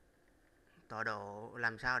tọa độ,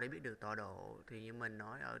 làm sao để biết được tọa độ thì như mình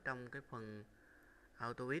nói ở trong cái phần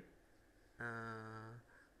AutoX,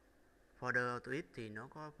 folder AutoX thì nó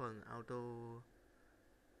có phần AutoX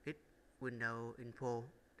Window Info,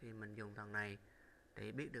 thì mình dùng thằng này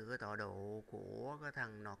để biết được cái tọa độ của cái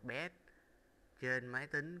thằng notepad trên máy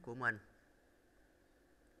tính của mình.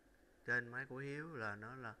 trên máy của Hiếu là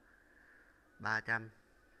nó là 300,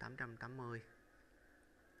 880.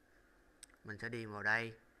 Mình sẽ điền vào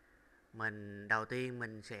đây. Đầu tiên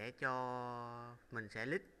mình sẽ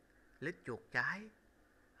lít chuột trái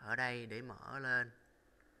ở đây để mở lên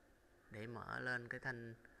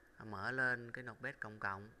cái notepad cộng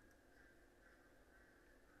cộng.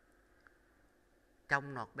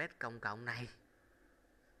 Trong notepad cộng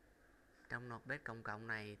cộng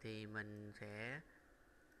này thì mình sẽ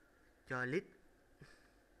cho list.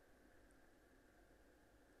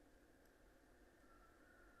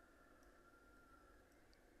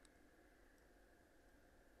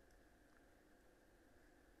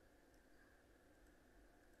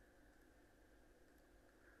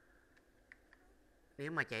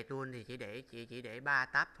 Nếu mà chạy tool thì chỉ để 3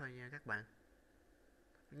 tab thôi nha các bạn.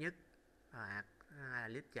 Thứ nhất là thứ hai là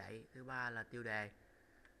list chạy, thứ ba là tiêu đề.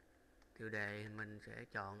 Tiêu đề mình sẽ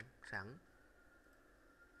chọn sẵn.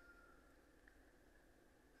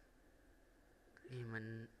 Thì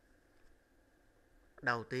mình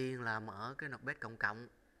đầu tiên là mở cái notepad cộng cộng.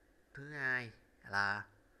 Thứ hai là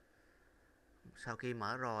sau khi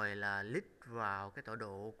mở rồi là list vào cái tọa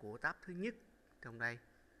độ của tab thứ nhất trong đây.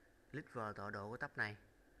 List vào tọa độ của tab này.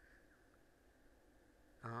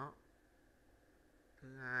 Đó.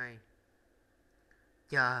 Thứ hai,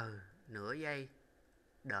 chờ nửa giây,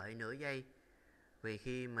 đợi nửa giây. Vì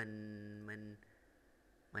khi mình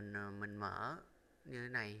mở như thế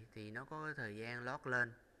này thì nó có thời gian lót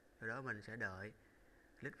lên, sau đó mình sẽ đợi.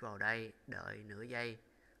 Click vào đây, đợi nửa giây.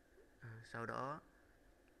 Sau đó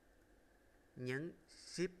nhấn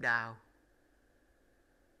Shift Down.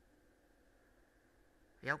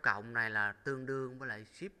 Dấu cộng này là tương đương với lại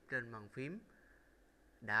Shift trên bàn phím.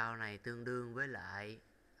 Down này tương đương với lại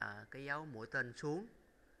cái dấu mũi tên xuống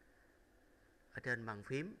ở trên bàn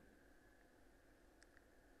phím.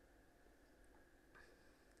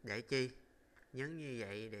 Để chi? Nhấn như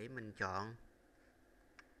vậy để mình chọn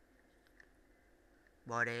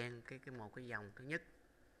bo đen một cái dòng thứ nhất.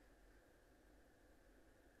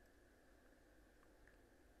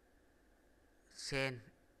 Send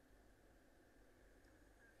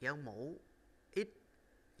dấu mũ X.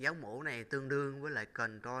 Dấu mũ này tương đương với lại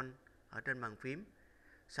Ctrl ở trên bàn phím.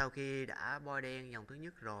 Sau khi đã bo đen dòng thứ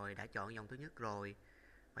nhất rồi, đã chọn dòng thứ nhất rồi,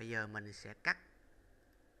 bây giờ mình sẽ cắt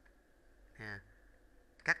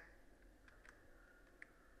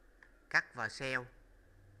và cell.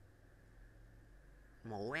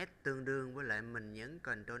 Mũ S tương đương với lại mình nhấn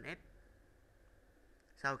Ctrl S.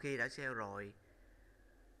 Sau khi đã cell rồi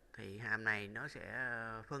thì hàm này nó sẽ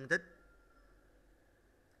phân tích.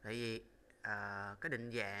 Tại vì cái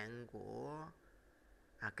định dạng của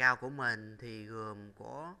account của mình thì gồm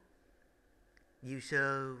có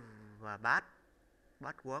user và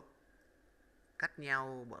password, cách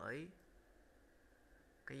nhau bởi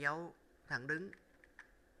cái dấu thẳng đứng.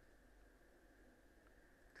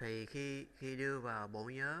 Thì khi đưa vào bộ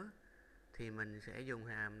nhớ thì mình sẽ dùng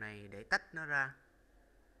hàm này để tách nó ra.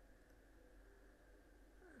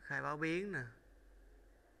 Khai báo biến nè,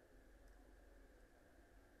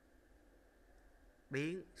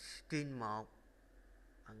 biến string 1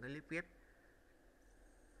 bằng cái clip ghép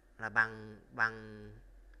là bằng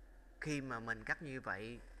khi mà mình cắt như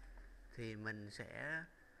vậy thì mình sẽ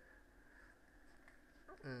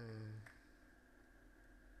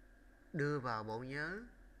đưa vào bộ nhớ.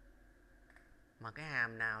 Mà cái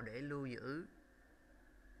hàm nào để lưu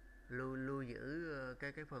giữ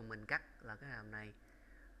cái phần mình cắt là cái hàm này.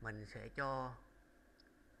 Mình sẽ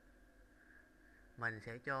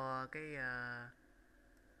cho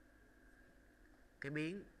cái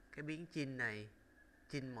biến chin này,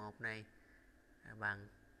 chin 1 này bằng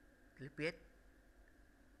clip get.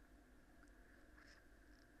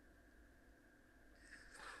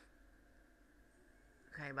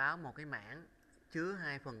 Khai báo một cái mảng chứa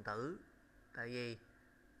 2 phần tử. Tại vì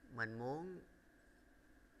mình muốn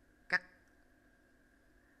cắt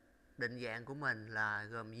định dạng của mình là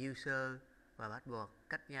gồm user và password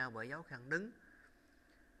cách nhau bởi dấu thẳng đứng.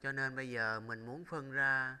 Cho nên bây giờ mình muốn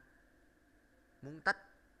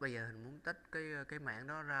bây giờ mình muốn tách cái mảng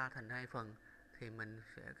đó ra thành 2 phần thì mình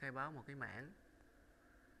sẽ khai báo một cái mảng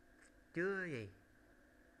chứa gì?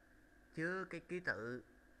 Chứa cái ký tự,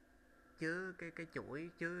 chứa cái chuỗi,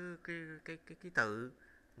 chứa cái ký tự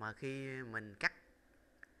mà khi mình cắt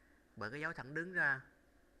bởi cái dấu thẳng đứng ra.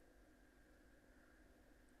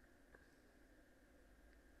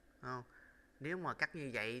 Không? Nếu mà cắt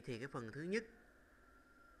như vậy thì cái phần thứ nhất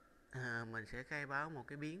mình sẽ khai báo một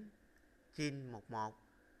cái biến chin 11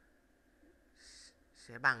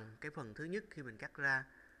 sẽ bằng cái phần thứ nhất khi mình cắt ra,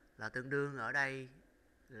 là tương đương ở đây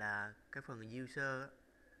là cái phần user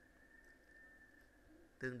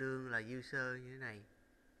tương đương là user như thế này.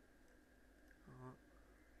 Đó.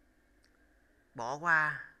 Bỏ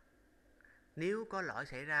qua, nếu có lỗi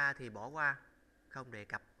xảy ra thì bỏ qua, không đề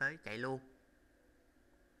cập tới, chạy luôn.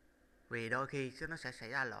 Vì đôi khi nó sẽ xảy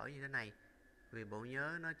ra lỗi như thế này, vì bộ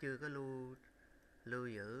nhớ nó chưa có lưu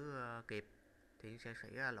giữ kịp thì sẽ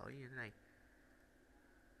xảy ra lỗi như thế này.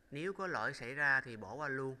 Nếu có lỗi xảy ra thì bỏ qua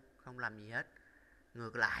luôn, không làm gì hết.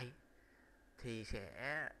 Ngược lại thì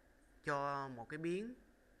sẽ cho một cái biến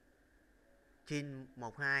chin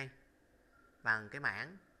 12 bằng cái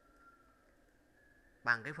mảng,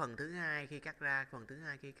 bằng cái phần thứ hai khi cắt ra. Phần thứ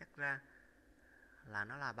hai khi cắt ra là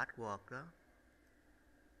nó là password đó.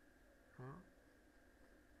 Đó.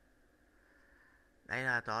 Đây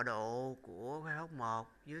là tọa độ của Firefox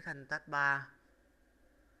 1 dưới thanh tách 3.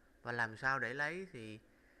 Và làm sao để lấy thì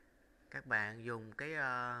các bạn dùng cái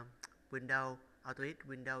Windows AutoX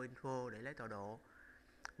Windows Info để lấy tọa độ.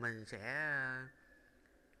 Mình sẽ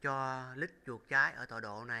cho click chuột trái ở tọa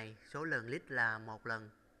độ này, số lần click là 1 lần.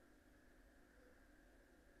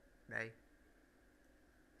 Đây.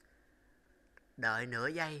 Đợi nửa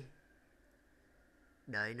giây.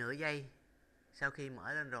 Đợi nửa giây. Sau khi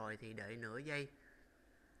mở lên rồi thì đợi nửa giây.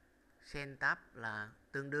 Send tab là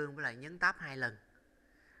tương đương với lại nhấn tab 2 lần.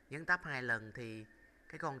 Nhấn tab 2 lần thì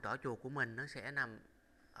cái con trỏ chuột của mình nó sẽ nằm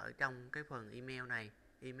ở trong cái phần email này,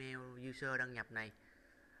 email user đăng nhập này.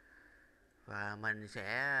 Và mình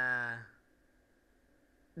sẽ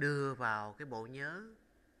đưa vào cái bộ nhớ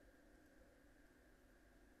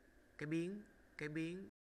cái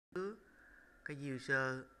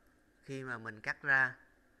user khi mà mình cắt ra.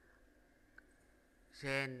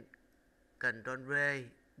 Send Ctrl V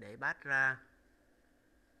để pass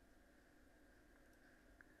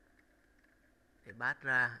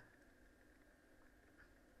ra.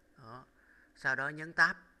 Đó. Sau đó nhấn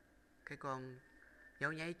tab, cái con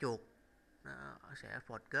dấu nháy chuột nó sẽ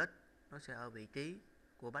forget, nó sẽ ở vị trí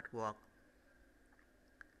của password.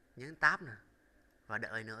 Nhấn tab nè và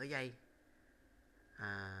đợi nửa giây.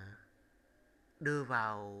 Đưa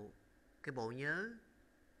vào cái bộ nhớ,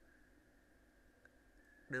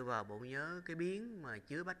 cái biến mà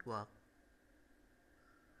chứa password.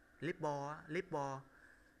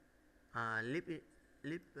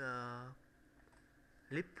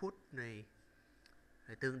 Libput này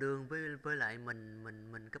tương đương với lại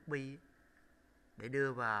mình copy để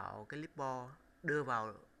đưa vào cái libbo, đưa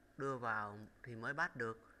vào thì mới bắt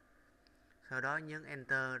được. Sau đó nhấn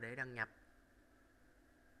enter để đăng nhập.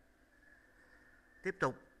 Tiếp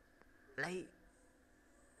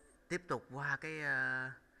tục qua cái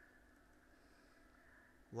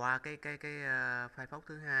Firefox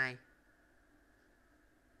thứ hai.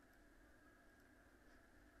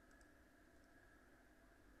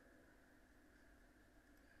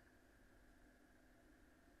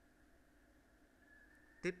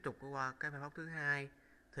 Tiếp tục qua cái Firefox thứ hai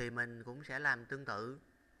thì mình cũng sẽ làm tương tự.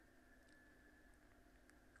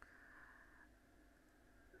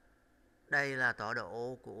 Đây là tọa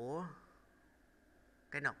độ của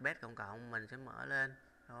cái notepad cộng cộng, mình sẽ mở lên.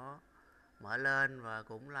 Đó, mở lên và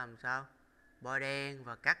cũng làm sao bôi đen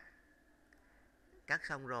và cắt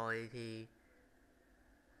xong rồi thì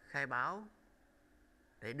khai báo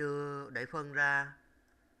để phân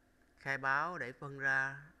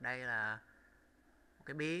ra. Đây là một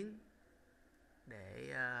cái biến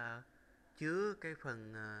để chứa cái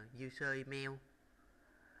phần user email.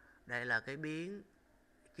 Đây là cái biến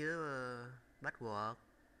chứa password,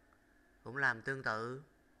 cũng làm tương tự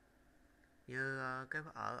như cái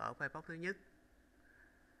ở Firefox thứ nhất.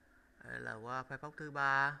 Đây là qua Firefox thứ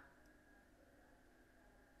ba,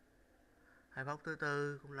 Firefox thứ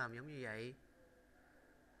tư cũng làm giống như vậy.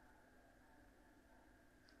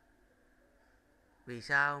 Vì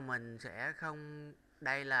sao mình sẽ không,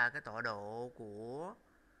 đây là cái tọa độ của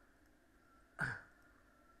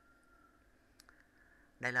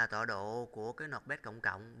cái notepad cộng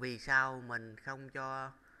cộng. Vì sao mình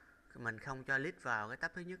không cho list vào cái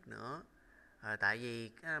tab thứ nhất nữa? Tại vì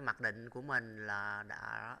cái mặc định của mình là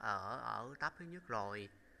đã ở tab thứ nhất rồi,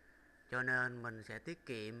 cho nên mình sẽ tiết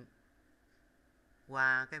kiệm.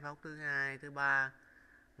 Qua cái Firefox thứ hai, thứ ba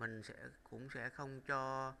mình cũng sẽ không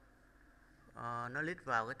cho nó list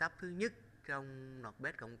vào cái tab thứ nhất trong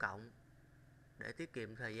notepad cộng cộng để tiết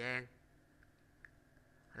kiệm thời gian.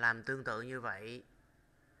 Làm tương tự như vậy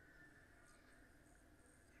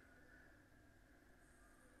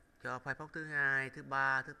cho Firefox thứ hai, thứ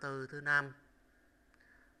ba, thứ tư, thứ năm.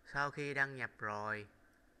 Sau khi đăng nhập rồi,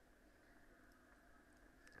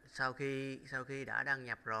 sau khi đã đăng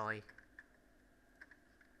nhập rồi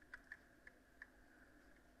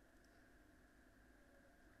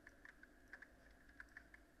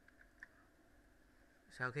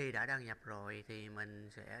Sau khi đã đăng nhập rồi thì mình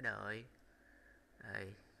sẽ đợi.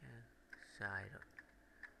 Đây, sai rồi.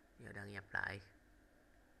 Giờ đăng nhập lại.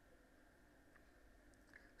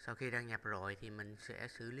 Sau khi đăng nhập rồi thì mình sẽ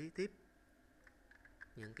xử lý tiếp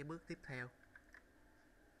những cái bước tiếp theo.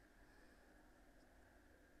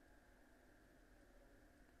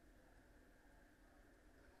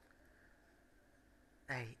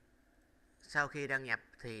 Đây, sau khi đăng nhập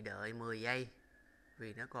thì đợi 10 giây,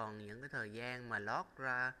 vì nó còn những cái thời gian mà lót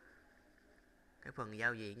ra cái phần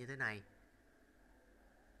giao diện như thế này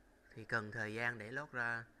thì cần thời gian để lót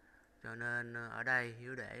ra, cho nên ở đây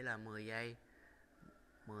Hiếu để là 10 giây.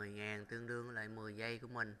 10.000 tương đương lại 10 giây của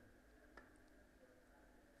mình.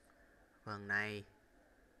 Phần này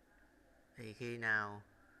thì khi nào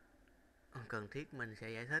cần thiết mình sẽ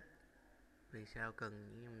giải thích vì sao cần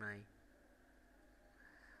những trong này.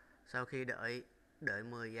 Sau khi đợi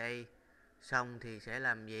 10 giây xong thì sẽ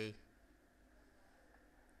làm gì?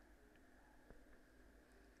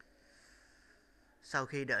 Sau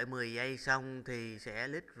khi đợi 10 giây xong thì sẽ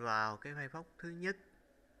click vào cái file phóc thứ nhất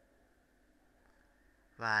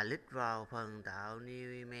và click vào phần tạo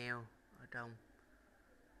new email ở trong.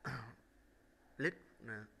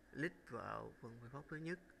 click vào phần file phóc thứ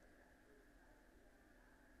nhất,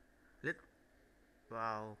 click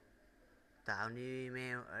vào tạo new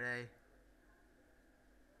email ở đây.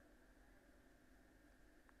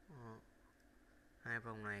 Hai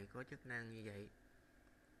phần này có chức năng như vậy.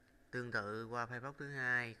 Tương tự qua file phóc thứ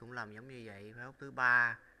hai cũng làm giống như vậy. File phóc thứ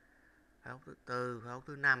ba, file phóc thứ tư, file phóc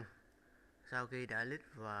thứ năm. Sau khi đã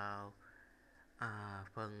click vào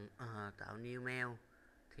phần tạo new mail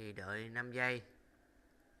thì đợi 5 giây.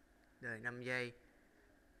 Đợi 5 giây.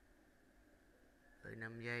 Đợi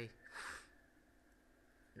 5 giây.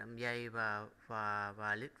 5 giây và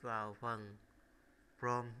click vào phần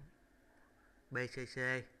from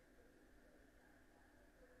BCC.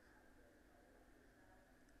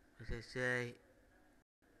 BCC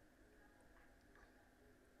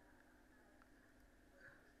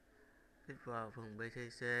click vào phần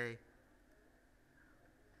BCC.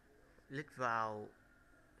 Click vào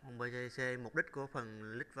phần BCC, mục đích của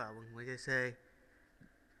phần click vào phần BCC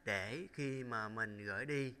để khi mà mình gửi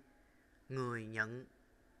đi, người nhận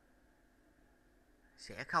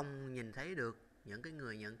sẽ không nhìn thấy được những cái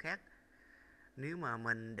người nhận khác. Nếu mà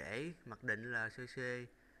mình để mặc định là CC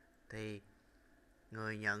thì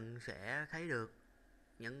người nhận sẽ thấy được.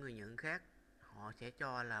 Những người nhận khác họ sẽ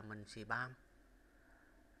cho là mình spam.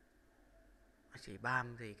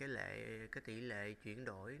 Spam thì cái tỷ lệ chuyển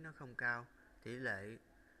đổi nó không cao, tỷ lệ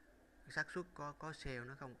xác suất có sale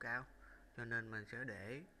nó không cao, cho nên mình sẽ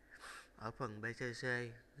để ở phần BCC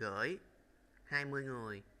gửi 20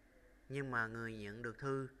 người, nhưng mà người nhận được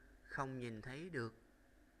thư không nhìn thấy được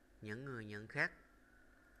những người nhận khác.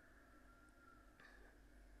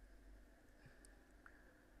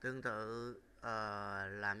 Tương tự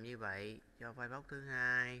làm như vậy cho file box thứ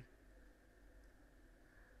hai,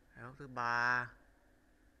 file box thứ ba,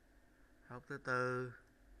 file box thứ tư,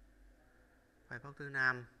 file box thứ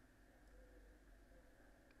năm.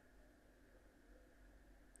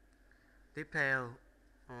 Tiếp theo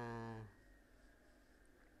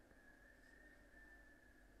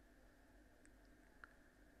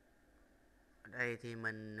ở đây thì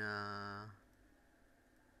mình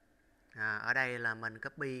ở đây là mình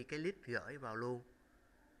copy cái list gửi vào luôn,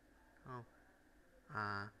 không?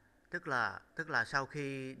 Tức là sau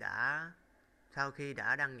khi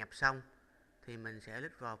đã đăng nhập xong thì mình sẽ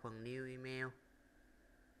click vào phần new email.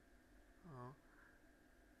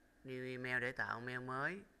 New email để tạo mail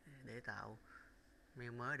mới,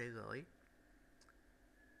 để gửi.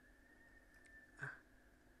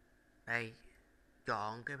 Đây,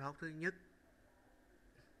 chọn cái phóc thứ nhất.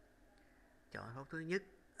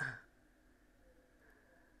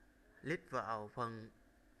 Click vào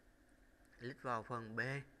phần B,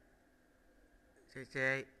 CC,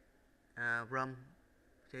 from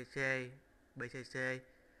CC, BCC,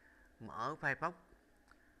 mở Firefox,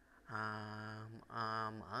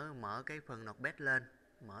 mở cái phần notepad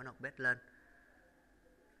lên,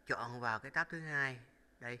 chọn vào cái tab thứ hai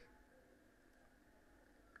đây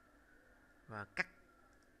và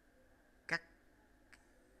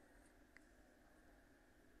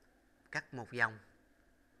cắt một dòng,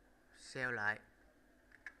 save lại,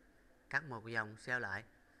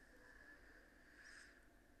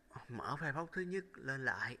 mở Firefox thứ nhất lên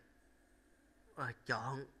lại và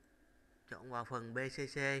chọn vào phần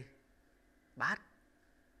BCC batch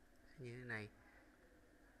như thế này,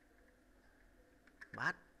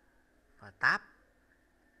 batch và tab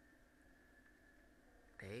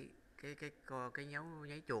để cái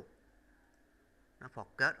nháy chuột nó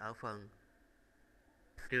forget ở phần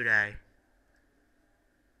tiêu đề.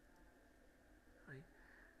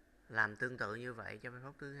 Làm tương tự như vậy cho file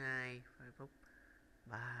phốc thứ hai, file phốc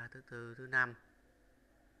 3, thứ tư, thứ năm.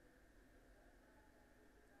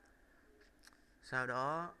 Sau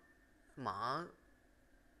đó mở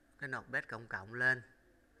cái notepad cộng cộng lên,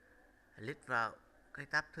 click vào cái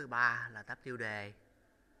tab thứ ba là tab tiêu đề,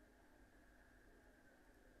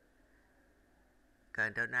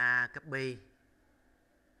 Ctrl A copy,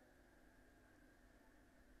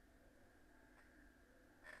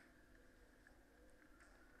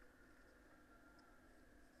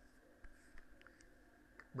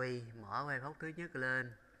 mở file phốc thứ nhất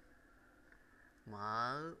lên,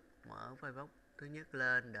 mở file phốc thứ nhất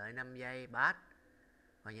lên, đợi 5 giây, paste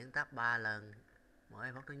và nhấn tab 3 lần, mở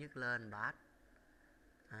file phốc thứ nhất lên, paste.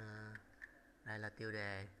 Đây là tiêu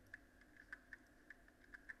đề,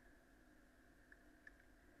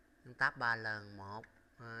 nhấn tab 3 lần, 1,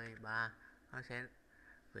 2, 3, nó sẽ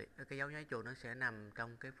cái dấu nháy chuột nó sẽ nằm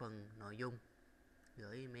trong cái phần nội dung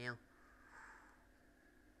gửi email.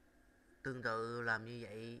 Tương tự làm như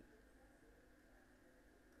vậy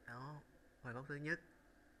đó, file phốc thứ nhất.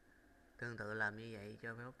 Tương tự làm như vậy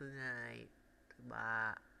cho file phốc thứ hai, thứ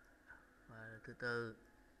ba và thứ tư.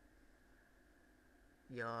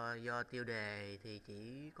 Do tiêu đề thì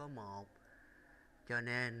chỉ có một, cho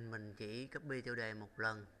nên mình chỉ copy tiêu đề một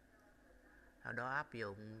lần, sau đó áp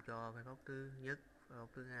dụng cho file phốc thứ nhất, file phốc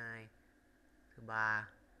thứ hai, thứ ba,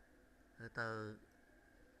 thứ tư,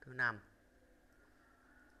 thứ năm.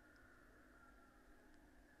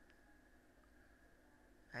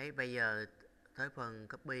 Đấy, bây giờ tới phần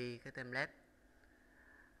copy cái template.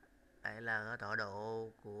 Đây là cái tọa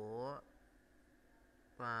độ của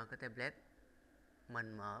cái template.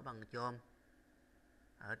 Mình mở bằng chôm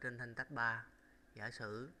ở trên thanh tách 3. Giả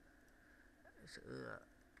sử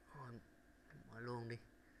mở luôn đi.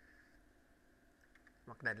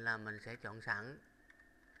 Mặc định là mình sẽ chọn sẵn.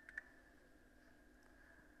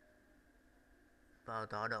 Vào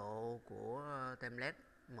tọa độ của template,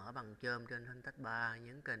 mở bằng chôm trên thanh tách 3,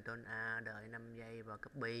 nhấn Ctrl A, đợi 5 giây và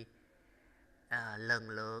copy. Lần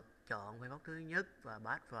lượt chọn file phốc thứ nhất và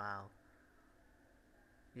paste vào.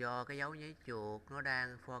 Do cái dấu nháy chuột nó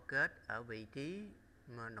đang focus ở vị trí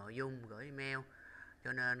mà nội dung gửi email,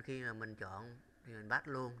 cho nên khi mà mình chọn thì mình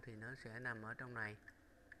paste luôn thì nó sẽ nằm ở trong này,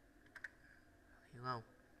 hiểu không?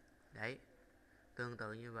 Đấy, tương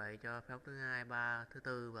tự như vậy cho file phốc thứ hai, 3, thứ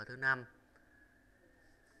tư và thứ năm.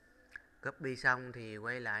 Copy xong thì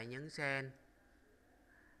quay lại nhấn send.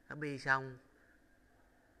 Copy xong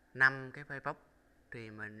 5 cái file phốc thì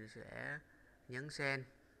mình sẽ nhấn send.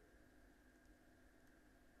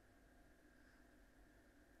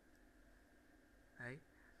 Đấy,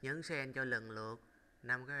 nhấn send cho lần lượt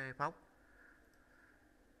 5 cái file phốc.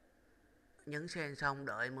 Nhấn send xong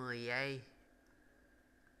đợi 10 giây.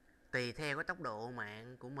 Tùy theo cái tốc độ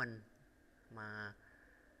mạng của mình mà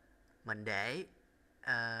mình để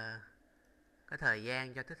cái thời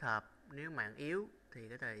gian cho thích hợp. Nếu mạng yếu thì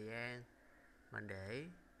cái thời gian mình để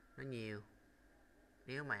nó nhiều.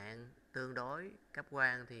 Nếu mạng tương đối cấp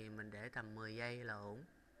quang thì mình để tầm 10 giây là ổn.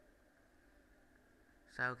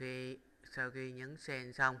 Sau khi nhấn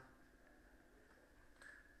send xong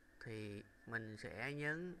thì mình sẽ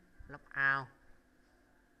nhấn logout.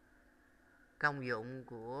 Công dụng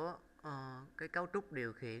của cái cấu trúc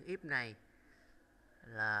điều khiển if này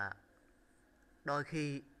là đôi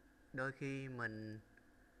khi mình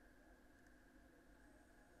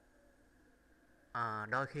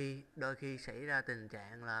đôi khi xảy ra tình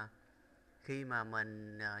trạng là khi mà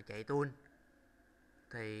mình chạy tool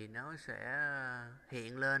thì nó sẽ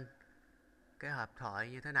hiện lên cái hộp thoại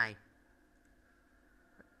như thế này.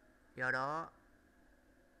 Do đó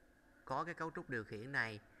có cái cấu trúc điều khiển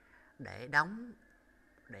này để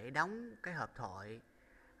đóng cái hộp thoại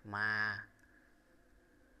mà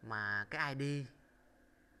cái ID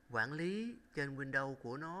quản lý trên Windows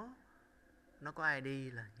của nó có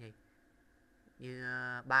ID là gì? Như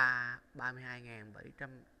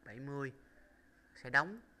 32.770 sẽ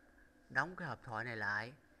đóng cái hộp thoại này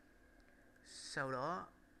lại. Sau đó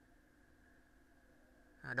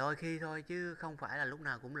đôi khi thôi chứ không phải là lúc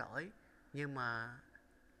nào cũng lỗi, nhưng mà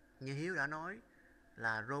như Hiếu đã nói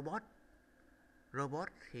là robot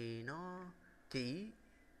thì nó chỉ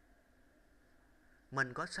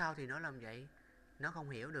mình có sao thì nó làm vậy, nó không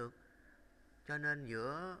hiểu được. Cho nên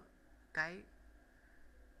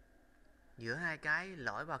giữa hai cái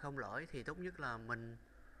lỗi và không lỗi thì tốt nhất là mình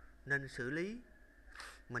nên xử lý.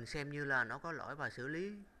 Mình xem như là nó có lỗi và xử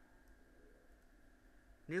lý.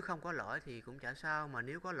 Nếu không có lỗi thì cũng chả sao, mà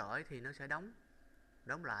nếu có lỗi thì nó sẽ đóng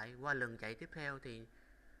lại. Qua lần chạy tiếp theo thì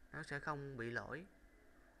nó sẽ không bị lỗi.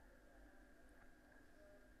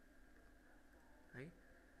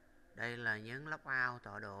 Đây là nhấn logout,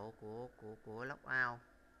 tọa độ của logout.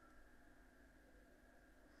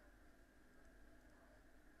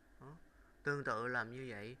 Đó. Tương tự làm như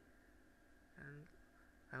vậy.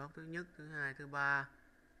 File thứ nhất, thứ hai, thứ ba,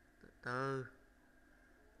 thứ tư,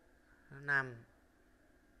 thứ năm.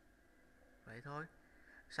 Vậy thôi.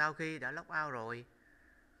 Sau khi đã logout rồi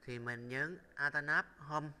thì mình nhấn Alternate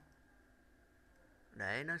Home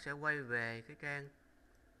để nó sẽ quay về cái trang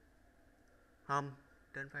Home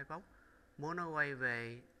trên Firefox. Muốn nó quay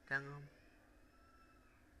về trang Home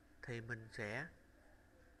thì mình sẽ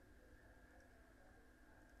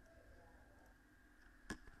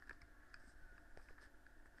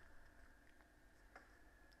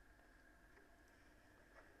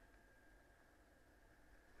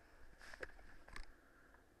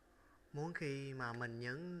muốn khi mà mình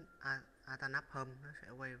nhấn Alternate Home nó sẽ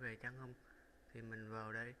quay về trang Home thì mình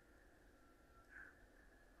vào đây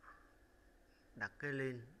đặt cái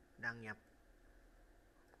link đăng nhập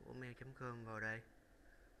của mail.com vào đây.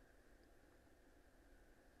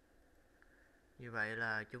 Như vậy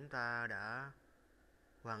là chúng ta đã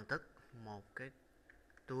hoàn tất một cái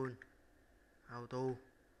tool auto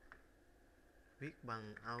viết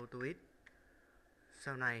bằng AutoX.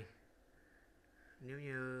 Sau này nếu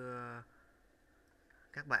như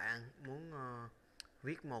các bạn muốn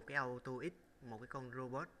viết một cái AutoX, một cái con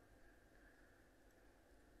robot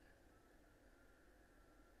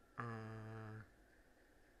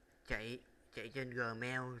chạy trên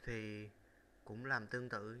Gmail thì cũng làm tương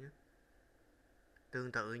tự nhé.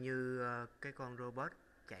 Tương tự như cái con robot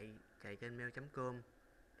chạy trên mail.com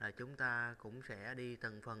là chúng ta cũng sẽ đi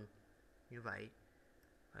từng phần như vậy.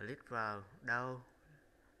 Click vào đâu,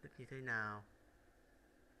 click như thế nào.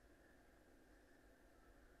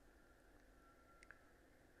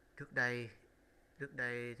 Trước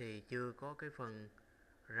đây thì chưa có cái phần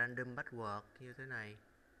random password như thế này.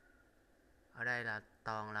 Ở đây là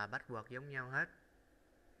toàn là password giống nhau hết.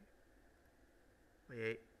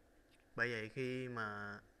 Bởi vậy khi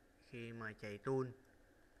mà chạy tool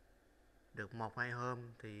được 1-2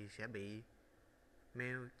 hôm thì sẽ bị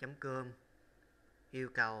mail.com yêu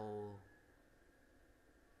cầu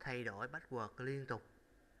thay đổi password liên tục.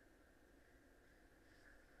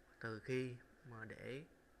 Từ khi mà để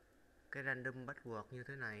cái random password như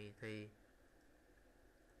thế này thì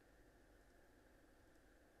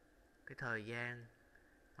cái thời gian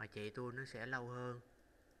mà chạy tool nó sẽ lâu hơn,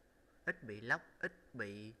 ít bị lock, ít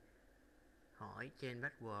bị hỏi trên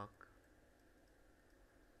password.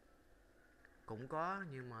 Cũng có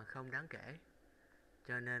nhưng mà không đáng kể,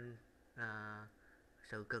 cho nên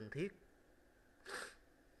sự cần thiết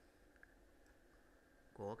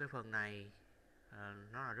của cái phần này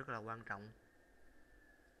nó là rất là quan trọng.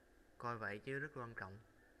 Coi vậy chứ rất quan trọng.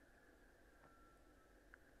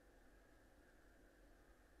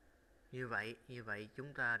 Như vậy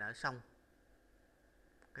chúng ta đã xong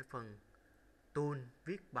cái phần tool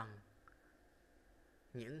viết bằng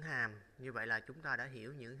những hàm. Như vậy là chúng ta đã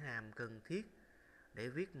hiểu những hàm cần thiết để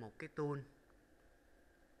viết một cái tool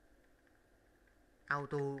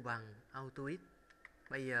auto bằng AutoX.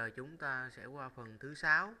 Bây giờ chúng ta sẽ qua phần thứ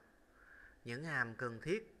 6, những hàm cần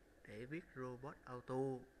thiết để viết robot auto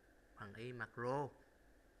bằng macro.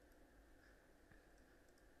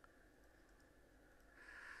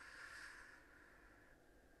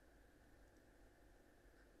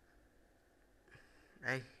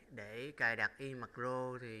 Đây, để cài đặt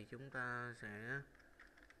macro thì chúng ta sẽ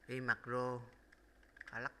macro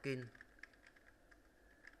plugin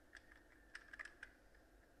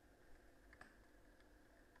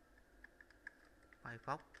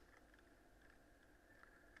Firefox.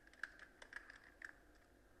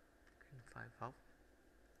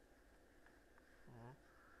 Đó.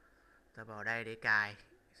 Ta vào đây để cài.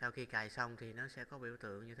 Sau khi cài xong thì nó sẽ có biểu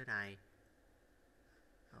tượng như thế này.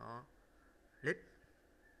 Đó. List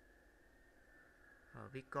rồi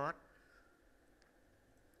viết code.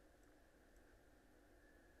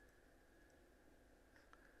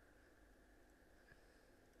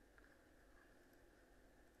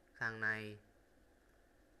 Thằng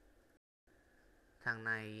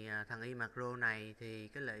macro này thì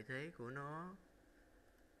cái lợi thế của nó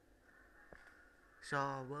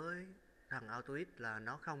so với thằng AutoX là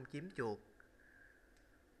nó không chiếm chuột.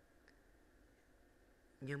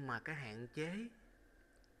 Nhưng mà cái hạn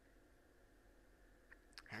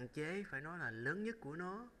chế phải nói là lớn nhất của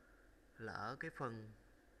nó là ở cái phần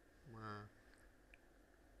mà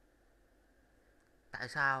tại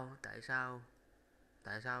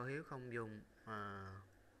sao Hiếu không dùng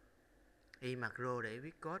macro để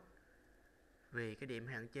viết code. Vì cái điểm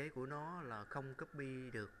hạn chế của nó là không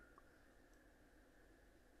copy được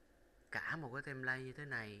cả một cái template như thế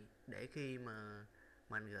này để khi mà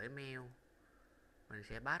mình gửi mail mình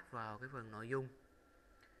sẽ pass vào cái phần nội dung.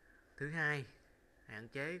 Thứ hai, hạn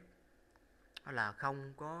chế đó là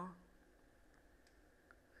không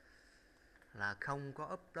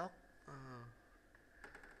có upload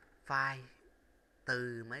file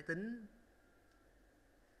từ máy tính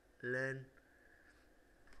lên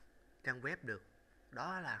trang web được.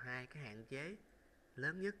 Đó là hai cái hạn chế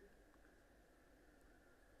lớn nhất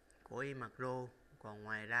của iMacro. Còn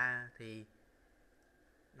ngoài ra thì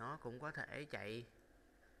nó cũng có thể chạy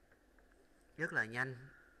rất là nhanh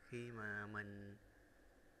khi mà mình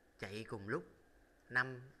chạy cùng lúc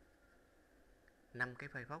 5 cái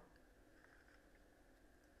Firefox.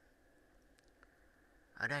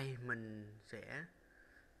 Ở đây mình sẽ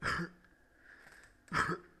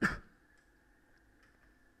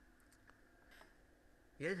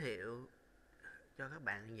giới thiệu cho các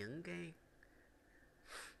bạn những cái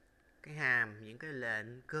hàm, những cái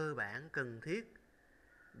lệnh cơ bản cần thiết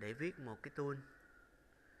để viết một cái tool.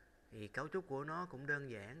 Thì cấu trúc của nó cũng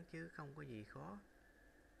đơn giản chứ không có gì khó.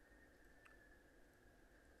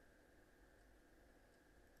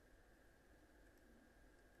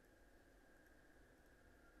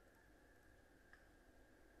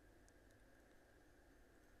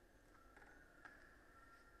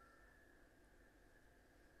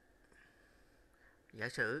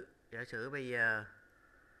 Giả sử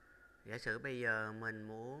bây giờ mình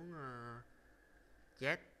muốn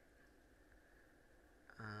chat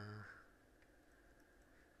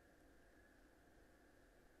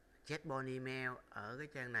chatbot email ở cái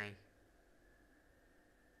trang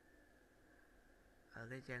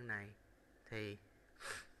này thì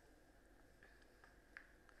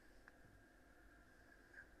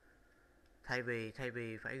thay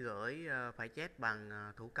vì phải gửi phải chat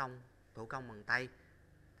bằng thủ công bằng tay,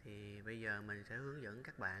 thì bây giờ mình sẽ hướng dẫn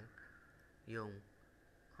các bạn dùng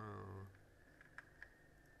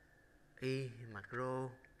iMacro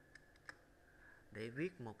để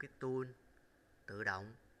viết một cái tool tự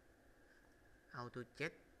động auto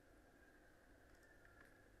chat.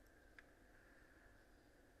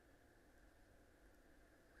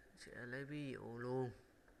 Sẽ lấy ví dụ luôn.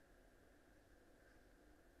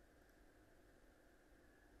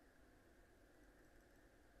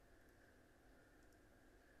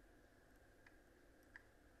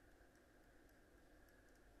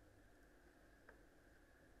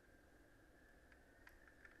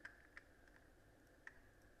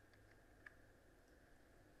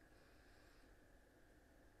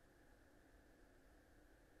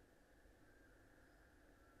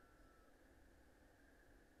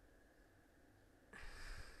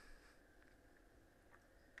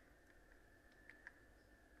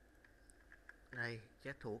 Đây,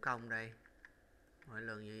 chat thủ công đây. Mỗi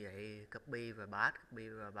lần như vậy copy và paste.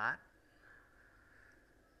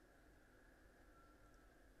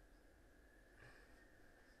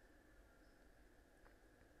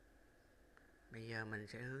 Bây giờ mình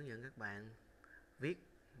sẽ hướng dẫn các bạn viết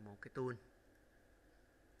một cái tool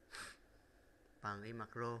bằng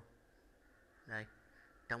iMacro. Đây,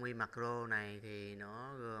 trong iMacro này thì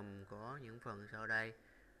nó gồm có những phần sau đây.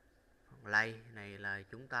 Phần lay này là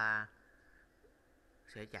chúng ta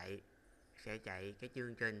sẽ chạy cái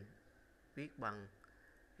chương trình viết bằng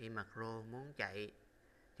iMacro. Muốn chạy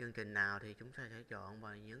chương trình nào thì chúng ta sẽ chọn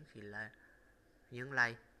và nhấn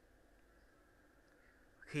lay.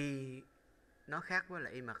 Khi nó khác với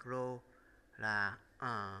lại iMacro là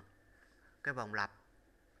cái vòng lặp,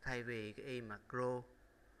 thay vì cái iMacro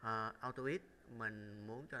AutoX mình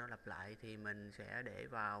muốn cho nó lặp lại thì mình sẽ để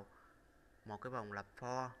vào một cái vòng lặp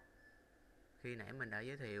for khi nãy mình đã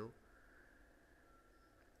giới thiệu.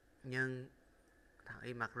 Nhưng thằng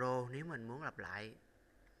iMacro nếu mình muốn lặp lại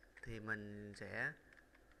thì mình sẽ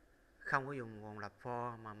không có dùng vòng lặp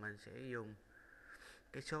for mà mình sẽ dùng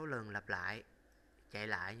cái số lần lặp lại chạy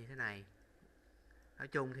lại như thế này. Nói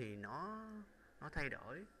chung thì nó thay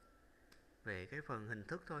đổi về cái phần hình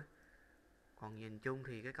thức thôi, còn nhìn chung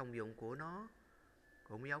thì cái công dụng của nó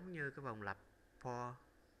cũng giống như cái vòng lặp for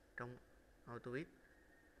trong AutoX.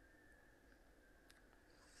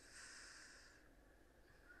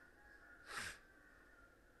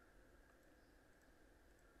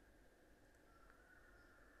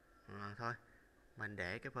 Thôi mình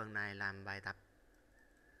để cái phần này làm bài tập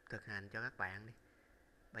thực hành cho các bạn đi.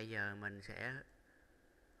 Bây giờ mình sẽ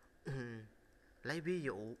lấy ví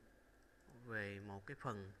dụ về một cái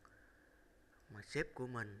phần mà sếp của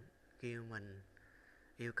mình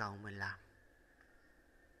yêu cầu mình làm.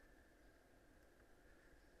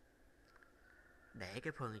 Để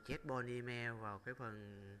cái phần chatbot email vào cái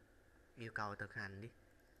phần yêu cầu thực hành đi.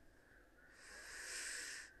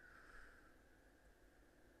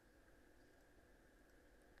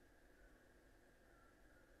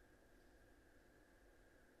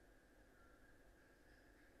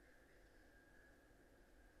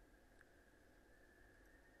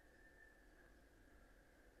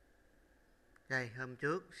 Đây, hôm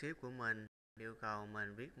trước ship của mình yêu cầu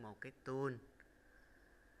mình viết một cái tool.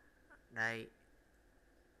 Đây,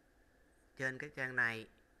 trên cái trang này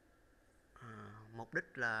mục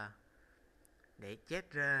đích là để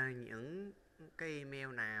check ra những cái email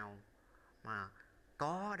nào mà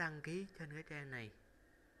có đăng ký trên cái trang này.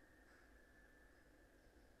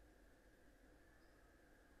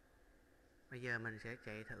 Bây giờ mình sẽ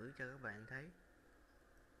chạy thử cho các bạn thấy.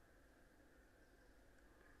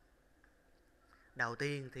 Đầu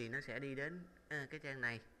tiên thì nó sẽ đi đến cái trang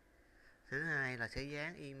này. Thứ hai là sẽ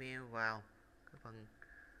dán email vào cái phần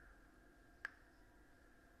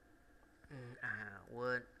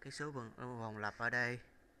quên cái số vòng lặp ở đây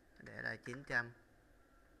để là 900.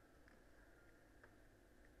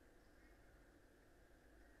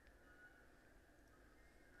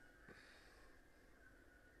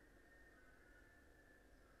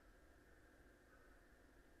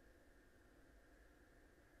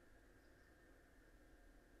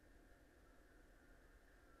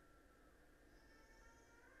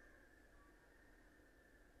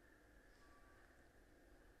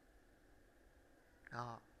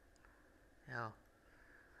 Đó, thấy không?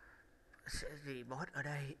 Sẽ report ở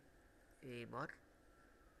đây, report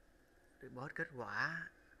kết quả,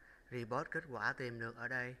 report kết quả tìm được ở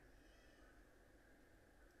đây,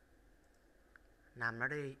 nằm nó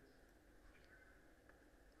đi.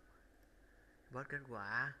 Report kết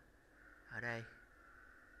quả ở đây.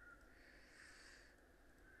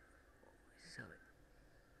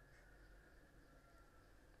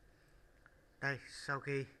 Đây, sau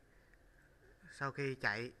khi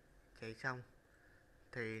chạy xong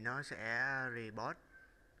thì nó sẽ report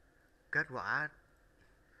kết quả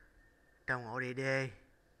trong ổ DD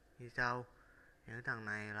như sau. Những thằng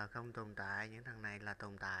này là không tồn tại, những thằng này là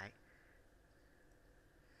tồn tại.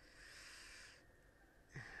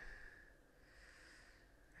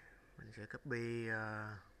 Mình sẽ copy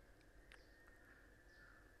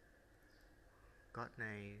code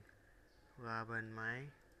này qua bên máy.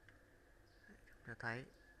 Chúng ta thấy,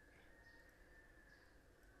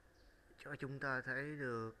 cho chúng ta thấy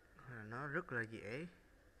được là nó rất là dễ.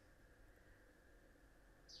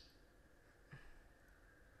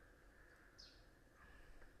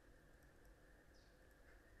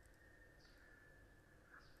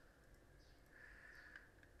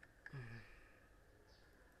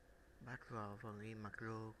 Bắt vào phần in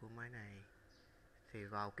macro của máy này thì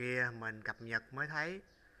vào kia mình cập nhật mới thấy.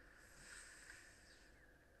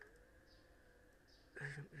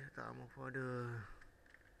 Tạo một folder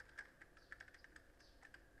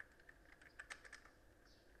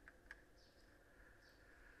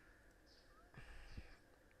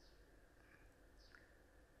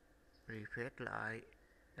refresh lại.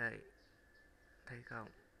 Đây, thấy không,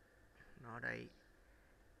 nó đây.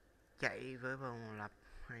 Chạy với vòng lặp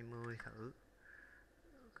 20 thử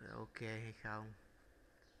ok hay không.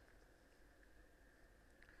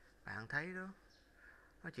 Bạn thấy đó,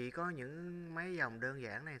 nó chỉ có những mấy dòng đơn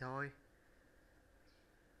giản này thôi,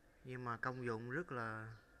 nhưng mà công dụng rất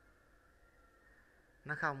là,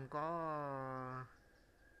 nó không có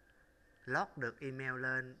log được email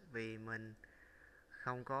lên vì mình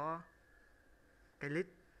không có cái list.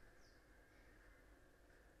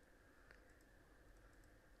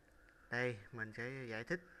 Đây, mình sẽ giải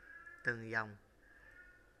thích từng dòng.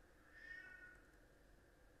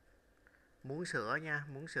 Muốn sửa nha,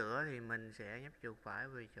 muốn sửa thì mình sẽ nhấp chuột phải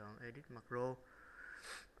và chọn edit macro.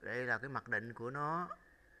 Đây là cái mặc định của nó.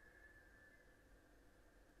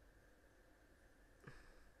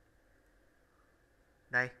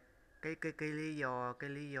 Đây, cái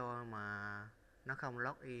lý do mà nó không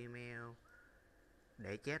log email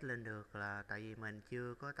để chat lên được là tại vì mình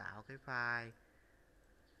chưa có tạo cái file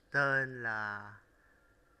tên là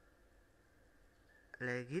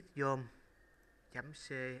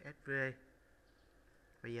legitdom.csv.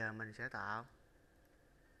 Bây giờ mình sẽ tạo,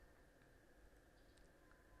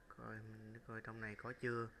 coi trong này có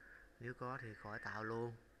chưa. Nếu có thì khỏi tạo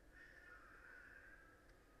luôn.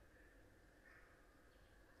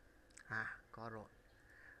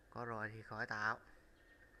 Có rồi thì khỏi tạo.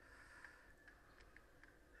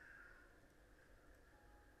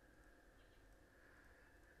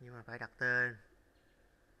 Nhưng mà phải đặt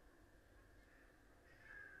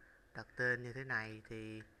tên như thế này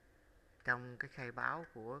thì trong cái khai báo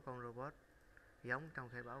của con robot, giống trong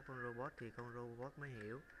khai báo con robot thì con robot mới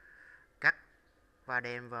hiểu. Cắt và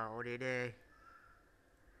đem vào ODD.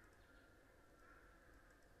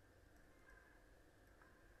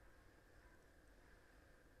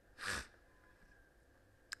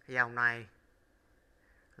 Dòng này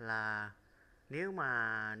là nếu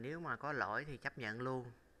mà có lỗi thì chấp nhận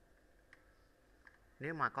luôn.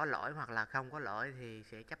 Nếu mà có lỗi hoặc là không có lỗi thì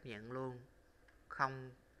sẽ chấp nhận luôn,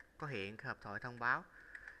 không có hiện cái hộp thoại thông báo.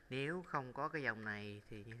 Nếu không có cái dòng này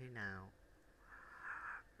thì như thế nào?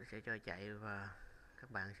 Tôi sẽ cho chạy và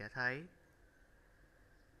các bạn sẽ thấy.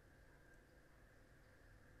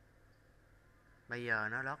 Bây giờ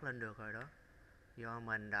nó lót lên được rồi đó, do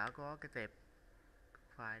mình đã có cái tệp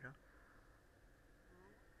file đó.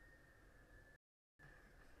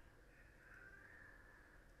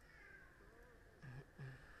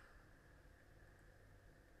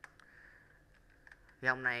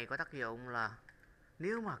 Dòng này có tác dụng là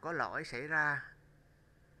nếu mà có lỗi xảy ra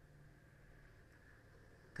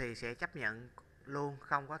thì sẽ chấp nhận luôn,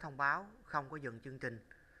 không có thông báo, không có dừng chương trình.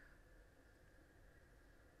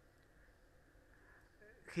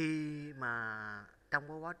 Khi mà trong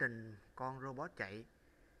cái quá trình con robot chạy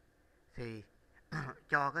thì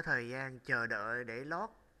cho cái thời gian chờ đợi để lót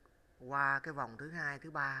qua cái vòng thứ hai,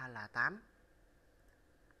 thứ ba là 8.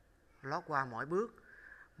 Lót qua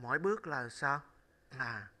mỗi bước là sao?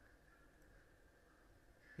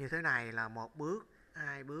 Như thế này là 1 bước,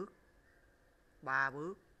 2 bước, 3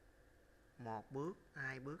 bước, 1 bước,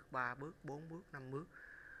 2 bước, 3 bước, 4 bước, 5 bước.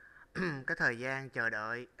 Cái thời gian chờ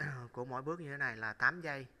đợi của mỗi bước như thế này là 8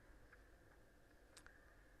 giây.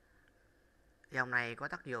 Dòng này có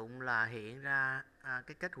tác dụng là hiện ra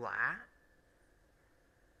cái kết quả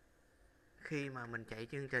khi mà mình chạy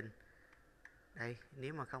chương trình. Đây,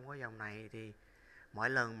 nếu mà không có dòng này thì mỗi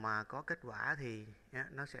lần mà có kết quả thì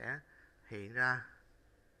nó sẽ hiện ra.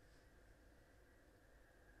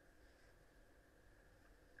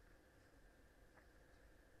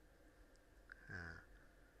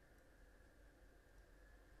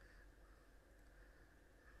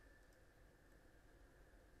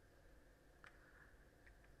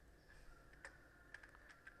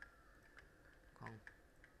 Còn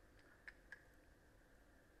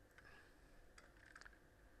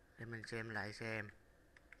để mình xem lại xem.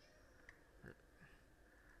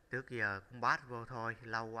 Trước giờ cũng bắt vô thôi,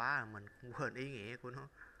 lâu quá rồi mình cũng quên ý nghĩa của nó.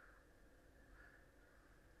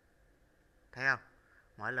 Thấy không?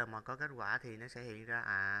 Mỗi lần mà có kết quả thì nó sẽ hiện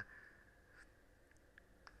ra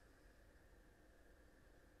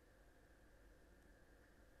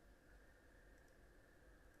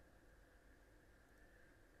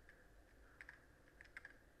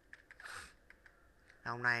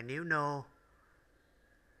dòng này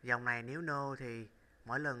nếu no thì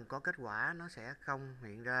mỗi lần có kết quả nó sẽ không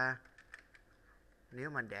hiện ra. Nếu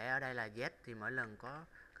mình để ở đây là Z thì mỗi lần có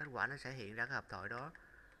kết quả nó sẽ hiện ra cái hộp thoại đó.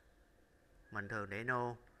 Mình thường để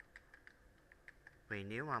no, vì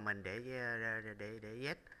nếu mà mình để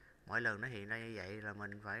Z mỗi lần nó hiện ra như vậy là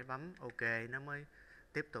mình phải bấm OK nó mới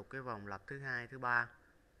tiếp tục cái vòng lặp thứ hai, thứ ba.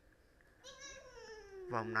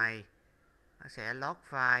 Vòng này nó sẽ load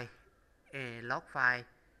file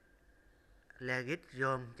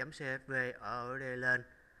legit.zom.csv ở đây lên.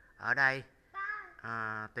 Ở đây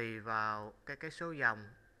tùy vào cái số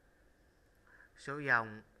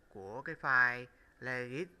dòng của cái file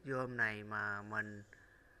legit.zom này mà mình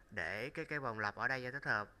để cái vòng lặp ở đây cho thích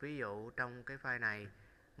hợp. Ví dụ trong cái file này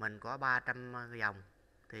mình có 300 dòng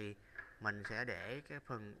thì mình sẽ để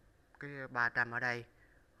cái 300 ở đây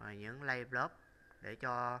và những lay block để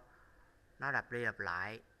cho nó lặp đi lặp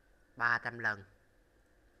lại 300 lần.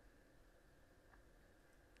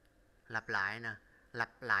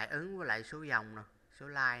 Lặp lại ứng với lại số dòng nè, số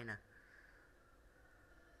line nè.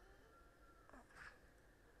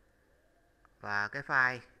 Và cái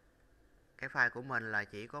file của mình là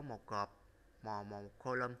chỉ có một cột một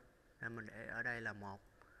column nên mình để ở đây là một.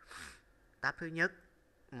 Tab thứ nhất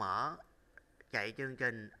mở chạy chương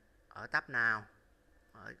trình ở tab nào?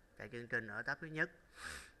 Chạy chương trình ở tab thứ nhất.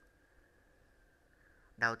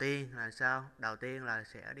 Đầu tiên là sao? Đầu tiên là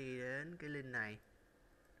sẽ đi đến cái link này.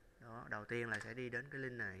 Đó, đầu tiên là sẽ đi đến cái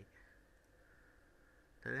link này.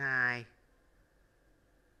 Thứ hai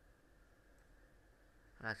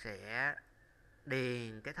là sẽ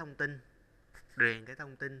điền cái thông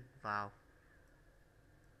tin vào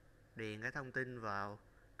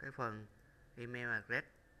cái phần email address,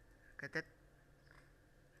 cái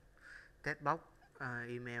text box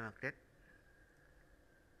email address.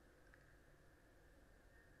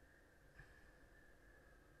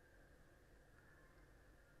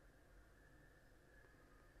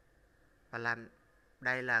 Và làm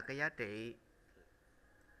đây là cái giá trị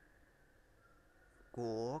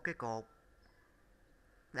của cái cột.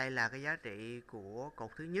 Đây là cái giá trị của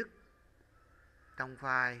cột thứ nhất trong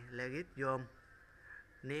file legit.zom.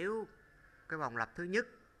 Nếu cái vòng lặp thứ nhất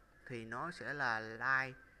thì nó sẽ là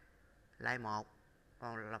line 1,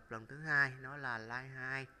 vòng lặp lần thứ hai nó là line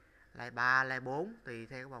 2, line 3, line 4 tùy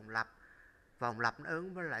theo cái vòng lặp. Vòng lặp nó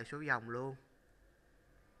ứng với lại số dòng luôn.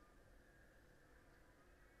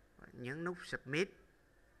 nhấn nút Submit.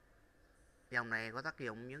 Dòng này có tác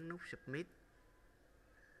dụng nhấn nút Submit.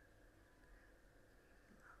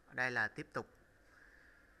 Đây là tiếp tục.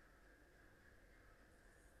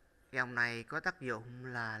 Dòng này có tác dụng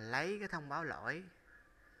là lấy cái thông báo lỗi.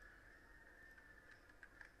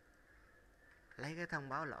 Lấy cái thông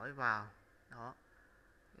báo lỗi vào. Đó.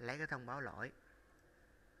 Lấy cái thông báo lỗi.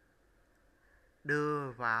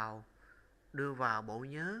 Đưa vào bộ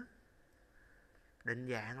nhớ.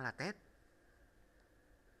 Định dạng là test.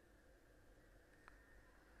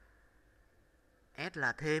 S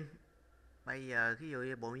là thêm. Bây giờ ví dụ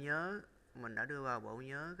như bộ nhớ mình đã đưa vào bộ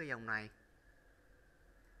nhớ cái dòng này.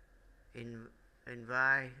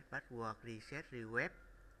 Invite password reset request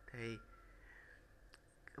thì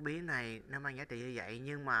cái biến này nó mang giá trị như vậy,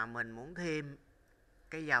 nhưng mà mình muốn thêm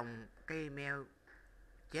cái dòng cái email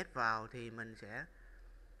chết vào thì mình sẽ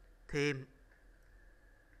thêm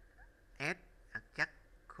s chắc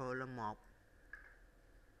column 1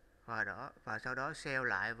 và sau đó save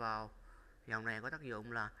lại vào. Dòng này có tác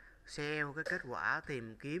dụng là save cái kết quả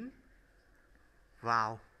tìm kiếm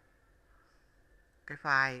vào cái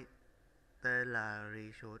file tên là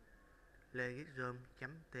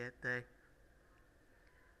result.legitzoom.txt.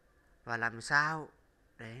 Và làm sao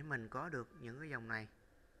để mình có được những cái dòng này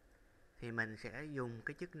thì mình sẽ dùng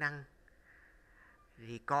cái chức năng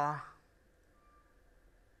record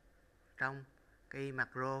trong cái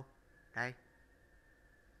macro đây.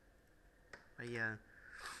 Bây giờ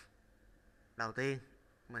đầu tiên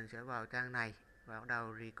mình sẽ vào trang này và bắt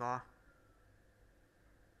đầu record,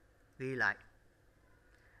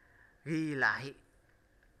 ghi lại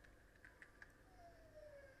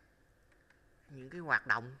những cái hoạt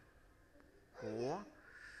động của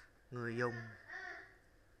người dùng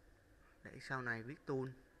để sau này viết tool.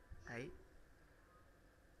 Đấy,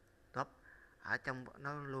 top ở trong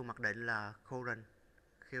nó luôn mặc định là current.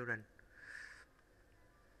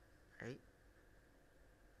 Đấy,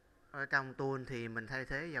 ở trong tool thì mình thay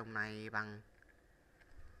thế dòng này bằng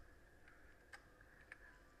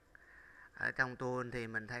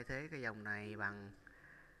cái dòng này bằng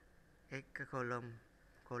cái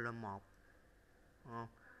column 1.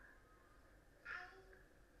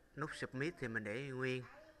 Nút submit thì mình để nguyên,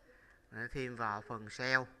 để thêm vào phần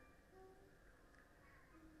cell,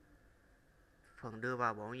 phần đưa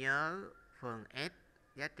vào bộ nhớ, phần add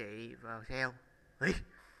giá trị vào cell.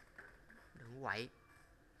 Đừng quậy.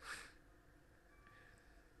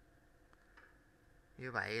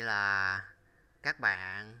 Như vậy là các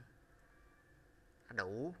bạn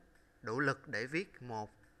đủ lực để viết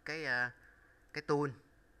một cái tool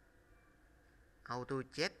auto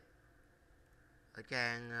check ở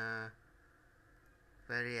trang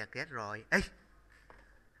Veriget rồi.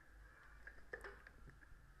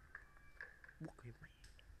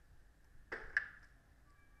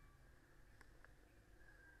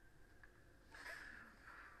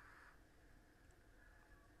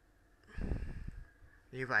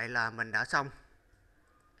 Như vậy là mình đã xong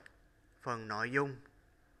phần nội dung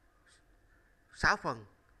 6 phần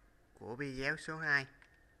của video số 2.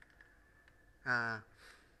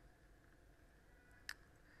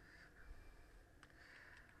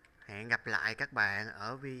 Hẹn gặp lại các bạn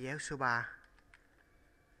ở video số 3.